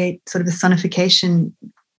to create sort of a sonification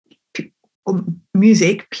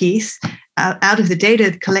music piece out of the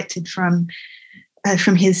data collected from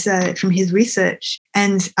his research,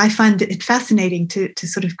 and I find it fascinating to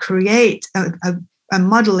sort of create a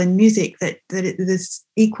model in music that is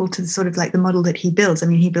equal to the sort of like the model that he builds. I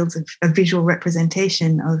mean, he builds a visual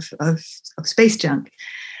representation of space junk,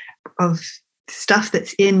 of stuff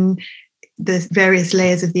that's in the various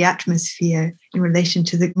layers of the atmosphere in relation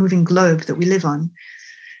to the moving globe that we live on.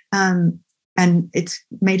 And it's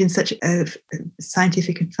made in such a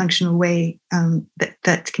scientific and functional way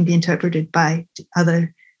that can be interpreted by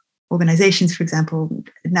other organizations, for example,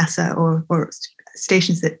 NASA or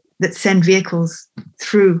stations that send vehicles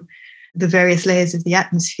through the various layers of the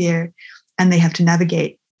atmosphere, and they have to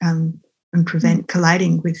navigate and prevent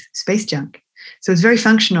colliding with space junk. So it's very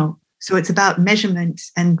functional. So it's about measurement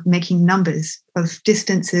and making numbers of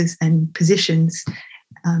distances and positions.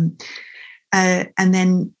 And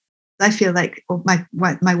then I feel like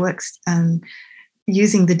my work's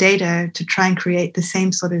using the data to try and create the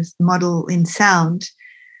same sort of model in sound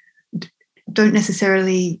don't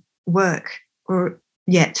necessarily work or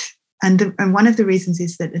yet. And one of the reasons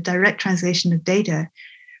is that a direct translation of data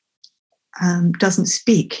doesn't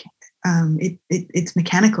speak. It's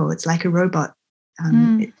mechanical. It's like a robot.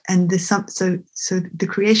 And so the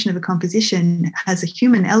creation of a composition has a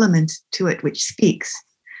human element to it which speaks.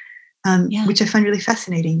 Which I find really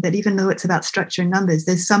fascinating, that even though it's about structure and numbers,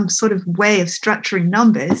 there's some sort of way of structuring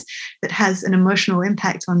numbers that has an emotional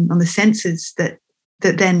impact on the senses that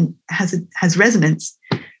then has resonance.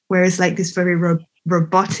 Whereas like this very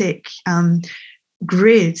robotic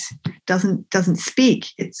grid doesn't speak.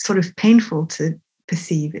 It's sort of painful to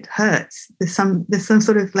perceive. It hurts. There's some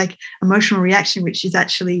sort of like emotional reaction which is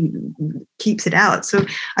actually keeps it out. So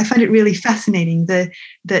I find it really fascinating that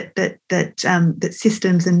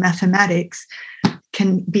systems and mathematics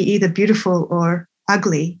can be either beautiful or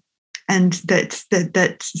ugly, and that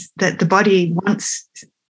the body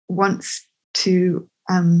wants to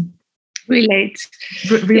relate.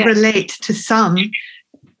 Relate to some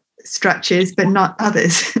structures, but not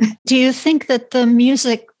others. Do you think that the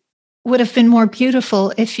music would have been more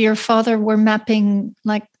beautiful if your father were mapping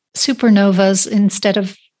like supernovas instead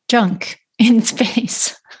of junk in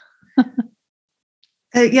space?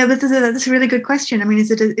 Yeah, that's a really good question. I mean,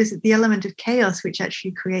 is it the element of chaos which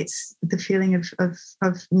actually creates the feeling of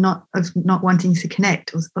not wanting to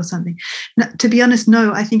connect or something? No, to be honest,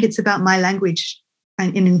 no. I think it's about my language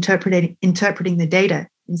and in interpreting the data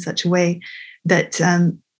in such a way that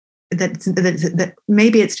that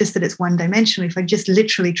maybe it's just that it's one dimensional. If I just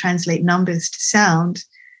literally translate numbers to sound,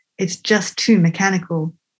 it's just too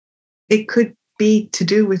mechanical. It could be to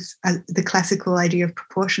do with the classical idea of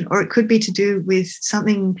proportion, or it could be to do with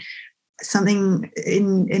something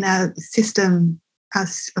in our system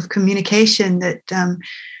of communication that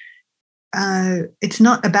it's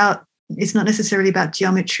not necessarily about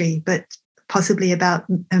geometry, but possibly about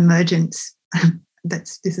emergence.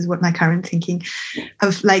 This is what my current thinking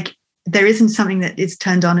of, like, there isn't something that is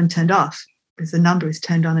turned on and turned off, because the number is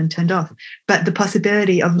turned on and turned off, but the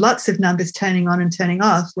possibility of lots of numbers turning on and turning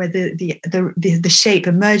off, where the shape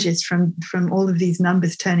emerges from all of these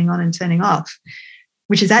numbers turning on and turning off,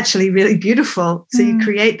 which is actually really beautiful. So you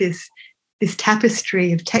create this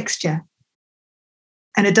tapestry of texture,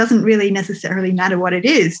 and it doesn't really necessarily matter what it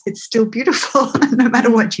is. It's still beautiful no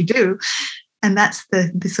matter what you do. And that's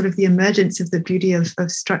the sort of the emergence of the beauty of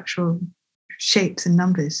structural shapes and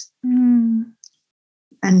numbers.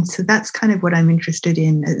 And so that's kind of what I'm interested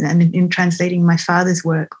in, and in translating my father's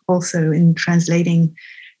work, also in translating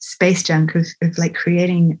space junk, of like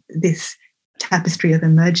creating this tapestry of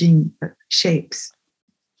emerging shapes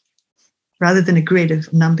rather than a grid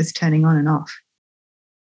of numbers turning on and off.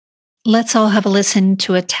 Let's all have a listen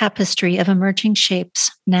to a tapestry of emerging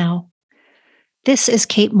shapes now. This is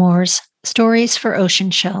Kate Moore's Stories for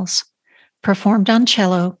Ocean Shells, performed on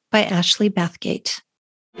cello by Ashley Bathgate.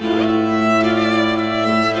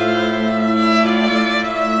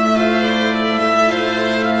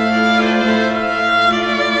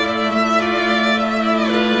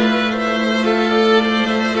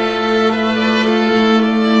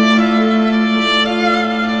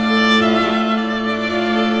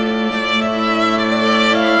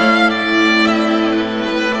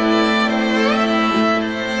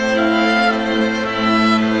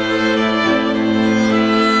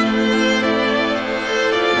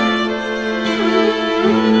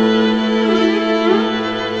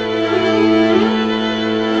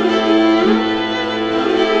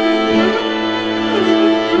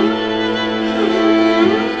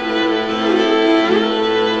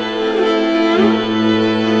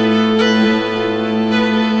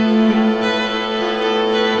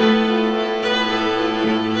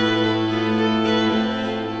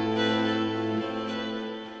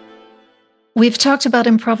 We've talked about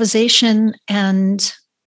improvisation and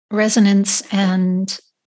resonance, and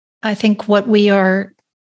I think what we are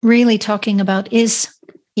really talking about is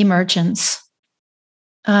emergence.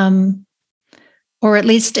 Or at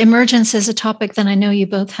least emergence is a topic that I know you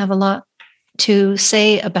both have a lot to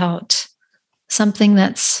say about. Something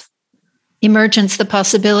that's emergence, the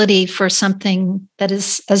possibility for something that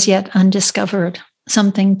is as yet undiscovered,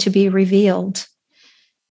 something to be revealed.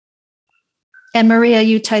 And Maria,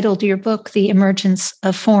 you titled your book The Emergence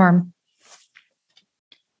of Form.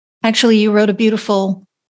 Actually, you wrote a beautiful,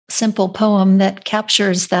 simple poem that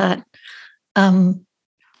captures that. Would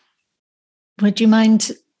you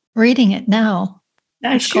mind reading it now?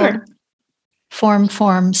 Sure. Form,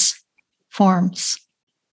 Forms, Forms.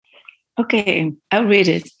 Okay, I'll read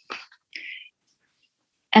it.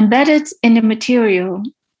 Embedded in the material,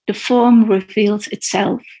 the form reveals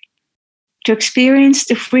itself. To experience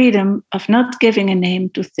the freedom of not giving a name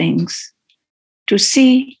to things, to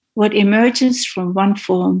see what emerges from one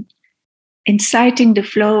form, inciting the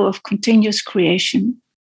flow of continuous creation,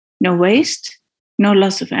 no waste, no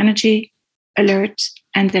loss of energy, alert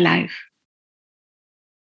and alive.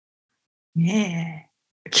 Yeah.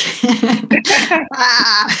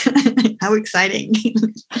 How exciting.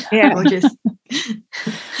 Yeah. Gorgeous.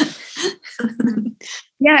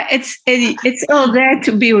 Yeah, it's all there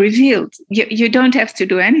to be revealed. You don't have to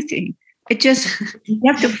do anything. You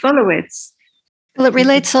have to follow it. Well, it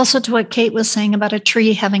relates also to what Kate was saying about a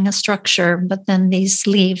tree having a structure, but then these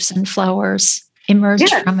leaves and flowers emerge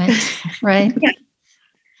from it, right?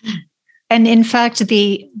 Yeah. And in fact,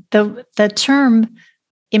 the term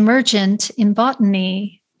emergent in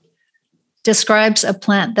botany describes a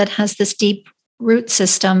plant that has this deep root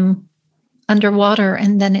system underwater,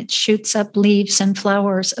 and then it shoots up leaves and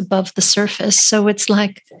flowers above the surface. So it's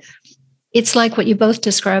like it's like what you both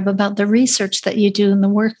describe about the research that you do and the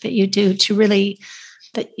work that you do to really,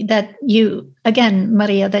 that you, again,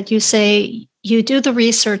 Maria, that you say you do the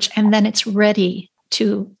research and then it's ready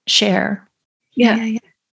to share. Yeah.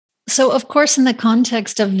 So, of course, in the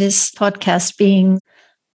context of this podcast being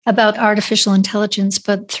about artificial intelligence,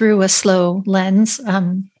 but through a slow lens,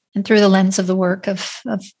 and through the lens of the work of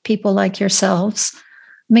people like yourselves,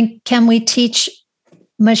 I mean, can we teach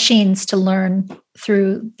machines to learn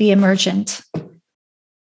through the emergent?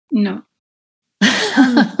 No.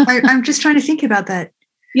 I'm just trying to think about that.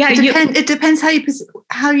 Yeah, it depends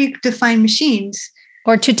how you define machines.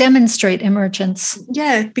 Or to demonstrate emergence.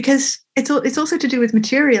 Yeah, because it's also to do with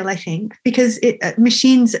material, I think, because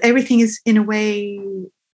machines, everything is in a way,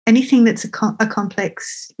 anything that's a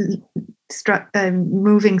complex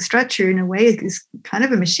moving structure in a way is kind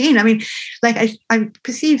of a machine. I mean, like I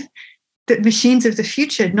perceive that machines of the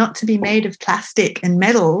future not to be made of plastic and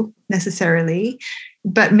metal necessarily,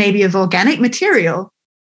 but maybe of organic material.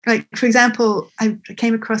 Like, for example, I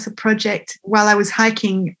came across a project while I was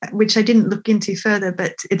hiking, which I didn't look into further,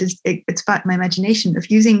 but it sparked my imagination of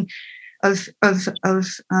using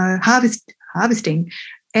harvesting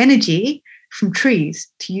energy from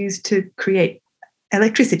trees to use to create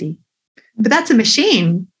electricity. But that's a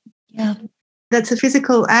machine. Yeah, that's a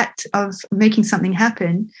physical act of making something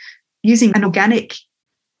happen using an organic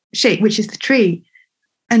shape, which is the tree.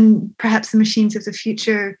 And perhaps the machines of the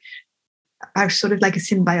future are sort of like a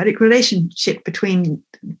symbiotic relationship between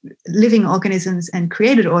living organisms and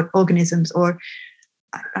created organisms, or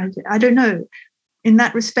I don't know. In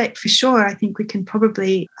that respect, for sure, I think we can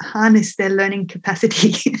probably harness their learning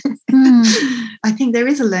capacity. I think there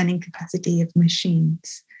is a learning capacity of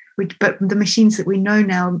machines, but the machines that we know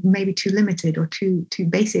now may be too limited or too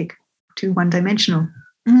basic, too one-dimensional.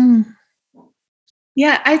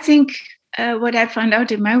 Yeah, I think what I found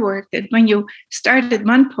out in my work, that when you start at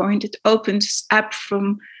one point, it opens up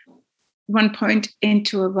from one point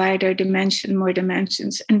into a wider dimension, more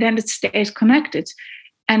dimensions, and then it stays connected.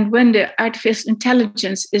 And when the artificial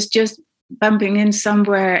intelligence is just bumping in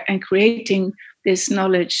somewhere and creating this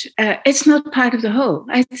knowledge, it's not part of the whole.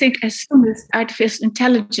 I think as soon as artificial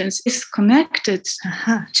intelligence is connected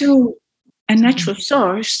to a natural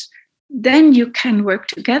source, then you can work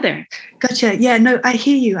together. Gotcha. Yeah, no, I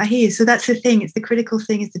hear you. So that's the thing. It's the critical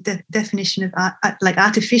thing is the definition of like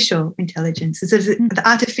artificial intelligence. So the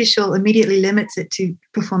artificial immediately limits it to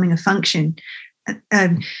performing a function.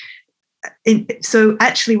 So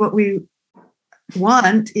actually what we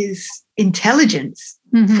want is intelligence,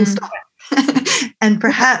 full stop. And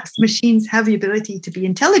perhaps machines have the ability to be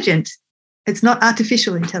intelligent. It's not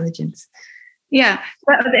artificial intelligence. Yeah,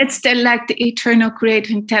 but it's still like the eternal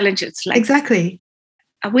creative intelligence. Like, exactly.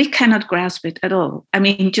 We cannot grasp it at all. I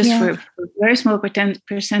mean, just for a very small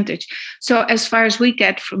percentage. So as far as we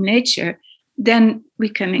get from nature, then we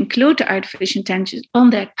can include the artificial intelligence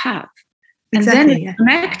on that path. And then it's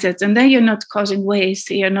connected, and then you're not causing waste,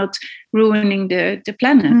 you're not ruining the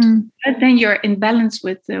planet. But then you're in balance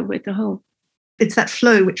with the whole. It's that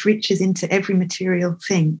flow which reaches into every material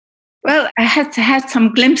thing. Well, I had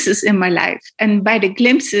some glimpses in my life, and by the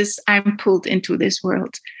glimpses, I'm pulled into this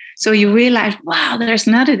world. So you realize, wow, there's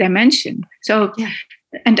another dimension. So,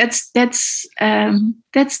 and that's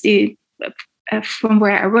the from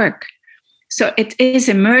where I work. So it is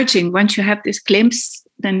emerging. Once you have this glimpse,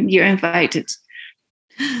 then you're invited.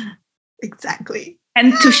 Exactly.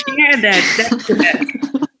 And to share that's the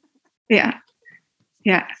best. Yeah.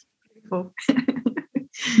 Beautiful.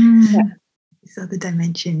 This other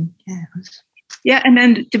dimension. Yeah, and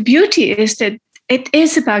then the beauty is that it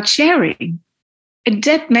is about sharing. And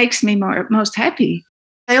that makes me most happy.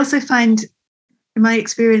 I also find in my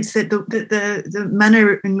experience that the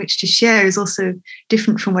manner in which to share is also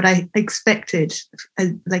different from what I expected.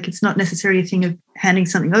 Like, it's not necessarily a thing of handing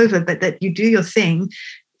something over, but that you do your thing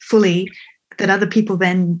fully, that other people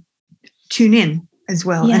then tune in as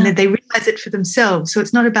well, and that they realize it for themselves. So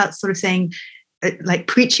it's not about sort of saying, like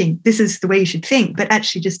preaching, this is the way you should think, but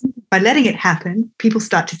actually just by letting it happen, people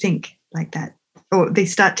start to think like that, or they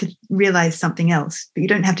start to realize something else, but you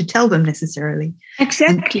don't have to tell them necessarily.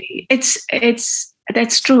 Exactly.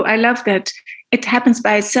 That's true. I love that. It happens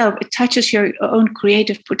by itself. It touches your own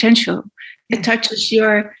creative potential. It touches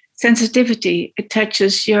your sensitivity. It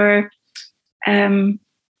touches your,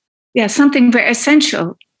 something very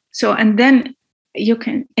essential. So, and then you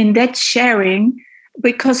can, in that sharing,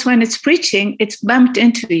 because when it's preaching, it's bumped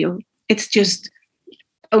into you. It's just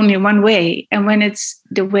only one way. And when it's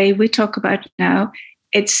the way we talk about now,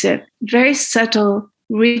 it's a very subtle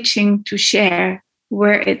reaching to share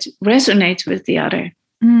where it resonates with the other.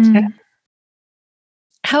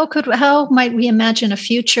 how might we imagine a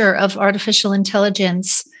future of artificial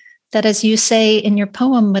intelligence that, as you say in your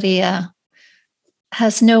poem, Maria,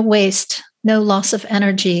 has no waste, no loss of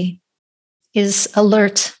energy, is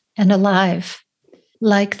alert and alive,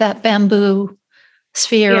 like that bamboo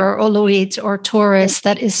sphere or oloid or torus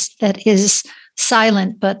that is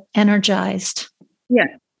silent but energized? Yeah.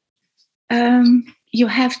 You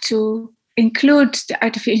have to include the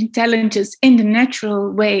artificial intelligence in the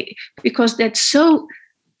natural way, because that's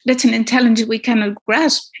an intelligence we cannot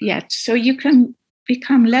grasp yet. So you can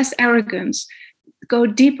become less arrogant, go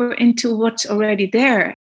deeper into what's already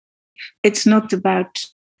there. It's not about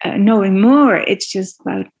knowing more. It's just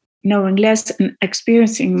about knowing less and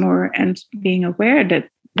experiencing more and being aware that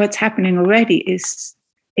what's happening already is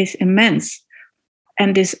immense.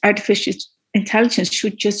 And this artificial intelligence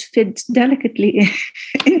should just fit delicately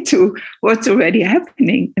into what's already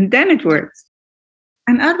happening, and then it works.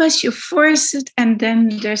 And otherwise you force it, and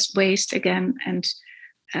then there's waste again, and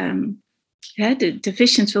the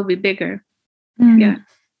divisions will be bigger. Yeah,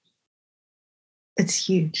 it's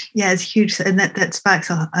huge. Yeah, it's huge, and that sparks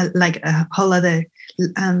a whole other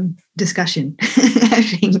discussion, I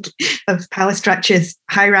think, of power structures,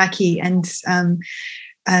 hierarchy, and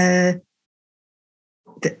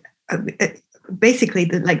basically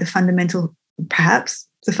the fundamental, perhaps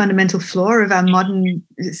the fundamental flaw of our modern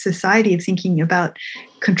society of thinking about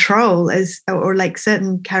control as, or like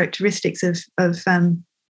certain characteristics of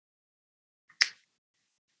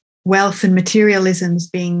wealth and materialisms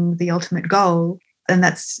being the ultimate goal. And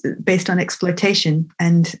that's based on exploitation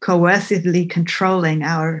and coercively controlling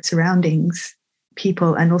our surroundings,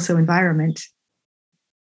 people, and also environment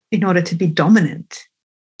in order to be dominant.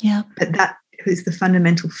 Yeah. But that is the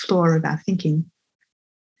fundamental flaw of our thinking.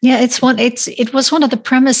 Yeah, it was one of the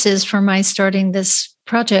premises for my starting this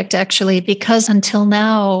project, actually, because until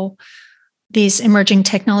now, these emerging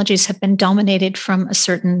technologies have been dominated from a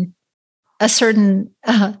certain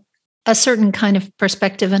kind of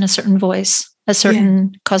perspective and a certain voice, a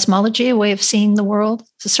certain cosmology, a way of seeing the world.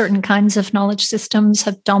 So certain kinds of knowledge systems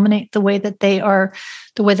have dominated the way that they are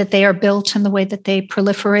built and the way that they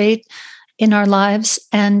proliferate in our lives.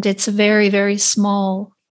 And it's a very, very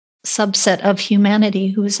small subset of humanity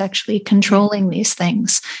who is actually controlling these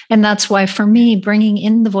things. And that's why, for me, bringing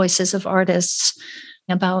in the voices of artists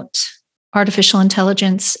about artificial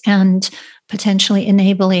intelligence and potentially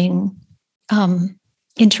enabling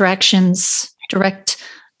interactions, direct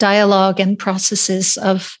dialogue, and processes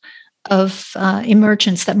of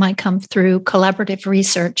emergence that might come through collaborative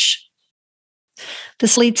research.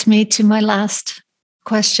 This leads me to my last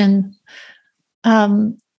question.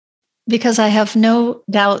 Because I have no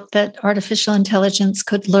doubt that artificial intelligence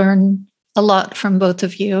could learn a lot from both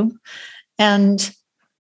of you. And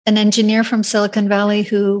an engineer from Silicon Valley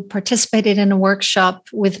who participated in a workshop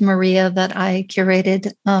with Maria that I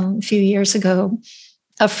curated a few years ago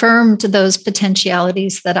affirmed those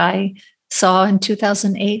potentialities that I saw in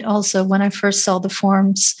 2008, also when I first saw the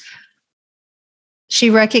forms. She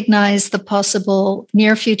recognized the possible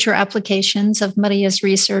near future applications of Maria's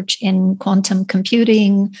research in quantum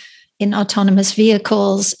computing, in autonomous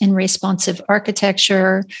vehicles, in responsive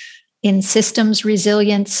architecture, in systems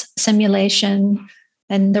resilience simulation.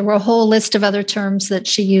 And there were a whole list of other terms that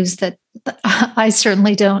she used that I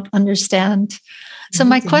certainly don't understand. So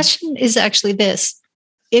my question is actually this.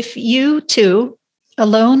 If you two,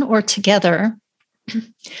 alone or together,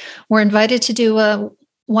 were invited to do a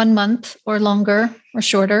 1 month or longer or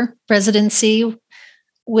shorter residency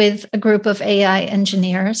with a group of AI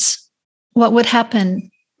engineers, what would happen?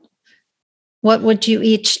 What would you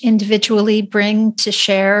each individually bring to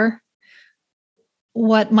share?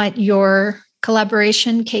 What might your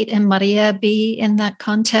collaboration, Kate and Maria, be in that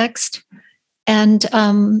context? And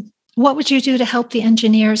what would you do to help the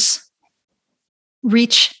engineers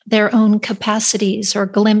reach their own capacities or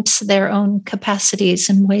glimpse their own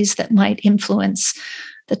capacities in ways that might influence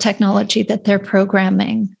the technology that they're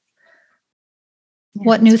programming? Yeah.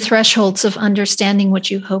 What new thresholds of understanding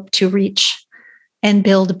would you hope to reach and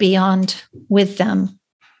build beyond with them?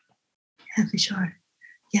 Yeah, for sure.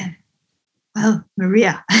 Yeah. Well,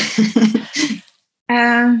 Maria.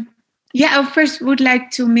 I first would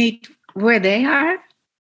like to meet where they are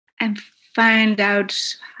and find out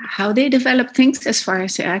how they develop things as far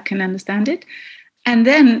as I can understand it. And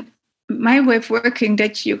then my way of working,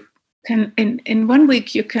 that you can, in 1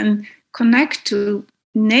 week, you can connect to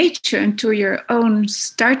nature and to your own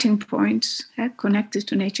starting points, connected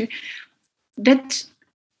to nature.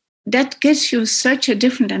 That gives you such a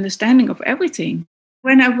different understanding of everything.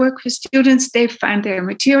 When I work with students, they find their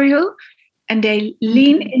material and they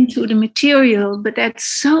lean into the material, but that's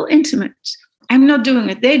so intimate. I'm not doing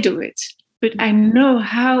it, they do it. But I know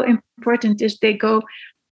how important it is they go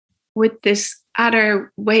with this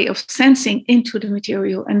other way of sensing into the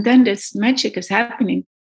material. And then this magic is happening.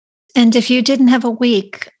 And if you didn't have a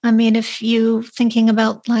week, I mean, if you thinking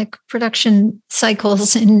about like production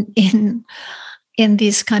cycles in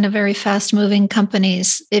these kind of very fast moving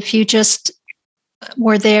companies, if you just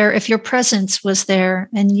were there, if your presence was there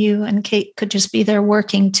and you and Kate could just be there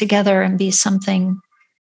working together and be something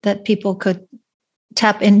that people could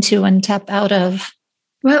tap into and tap out of.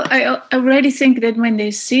 Well, I already think that when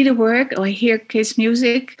they see the work or hear Kate's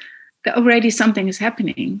music, that already something is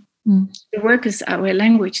happening. The work is our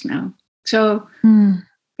language now. So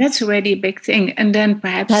that's already a big thing. And then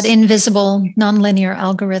perhaps that invisible nonlinear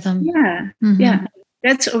algorithm. Yeah. Yeah.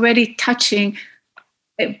 That's already touching,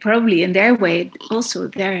 probably in their way, also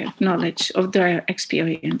their knowledge of their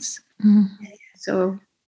experience. So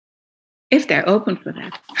if they're open for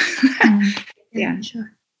that. Yeah,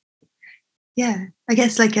 sure. Yeah, I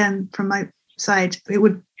guess like from my side, it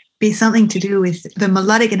would be something to do with the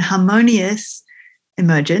melodic and harmonious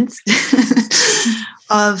emergence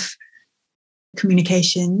of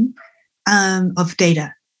communication, of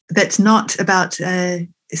data. That's not about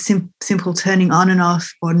simple turning on and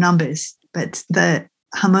off or numbers, but the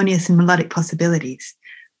harmonious and melodic possibilities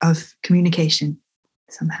of communication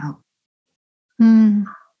somehow.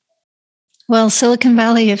 Well, Silicon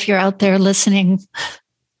Valley, if you're out there listening,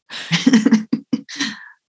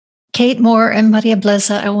 Kate Moore and Maria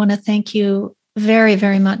Blesa, I want to thank you very,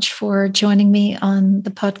 very much for joining me on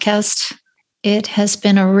the podcast. It has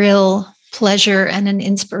been a real pleasure and an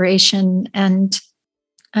inspiration, and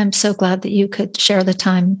I'm so glad that you could share the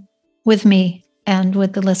time with me and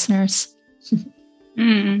with the listeners.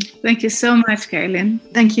 Thank you so much, Carolyn.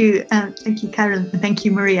 Thank you, Carol, and thank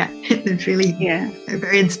you, Maria. It was really a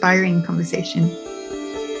very inspiring conversation.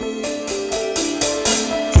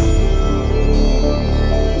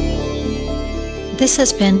 This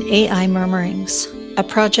has been AI Murmurings, a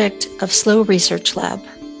project of Slow Research Lab.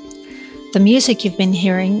 The music you've been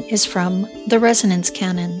hearing is from The Resonance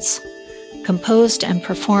Canons, composed and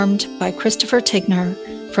performed by Christopher Tigner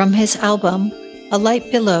from his album A Light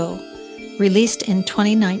Below, released in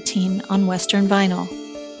 2019 on Western Vinyl.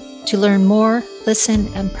 To learn more, listen,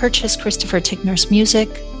 and purchase Christopher Tigner's music,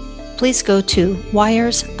 please go to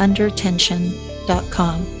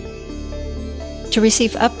wiresundertension.com. To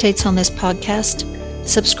receive updates on this podcast,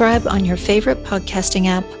 subscribe on your favorite podcasting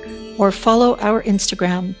app or follow our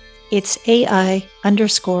Instagram. It's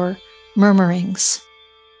AI_murmurings.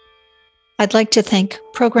 I'd like to thank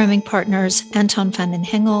programming partners Anton van den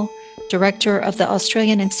Hengel, Director of the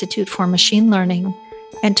Australian Institute for Machine Learning,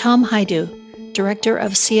 and Tom Haidu, Director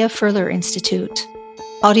of SIA Further Institute,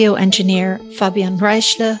 audio engineer Fabian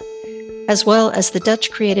Reischle, as well as the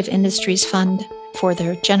Dutch Creative Industries Fund for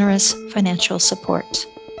their generous financial support.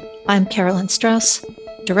 I'm Carolyn Strauss,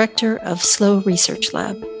 Director of Slow Research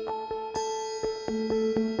Lab.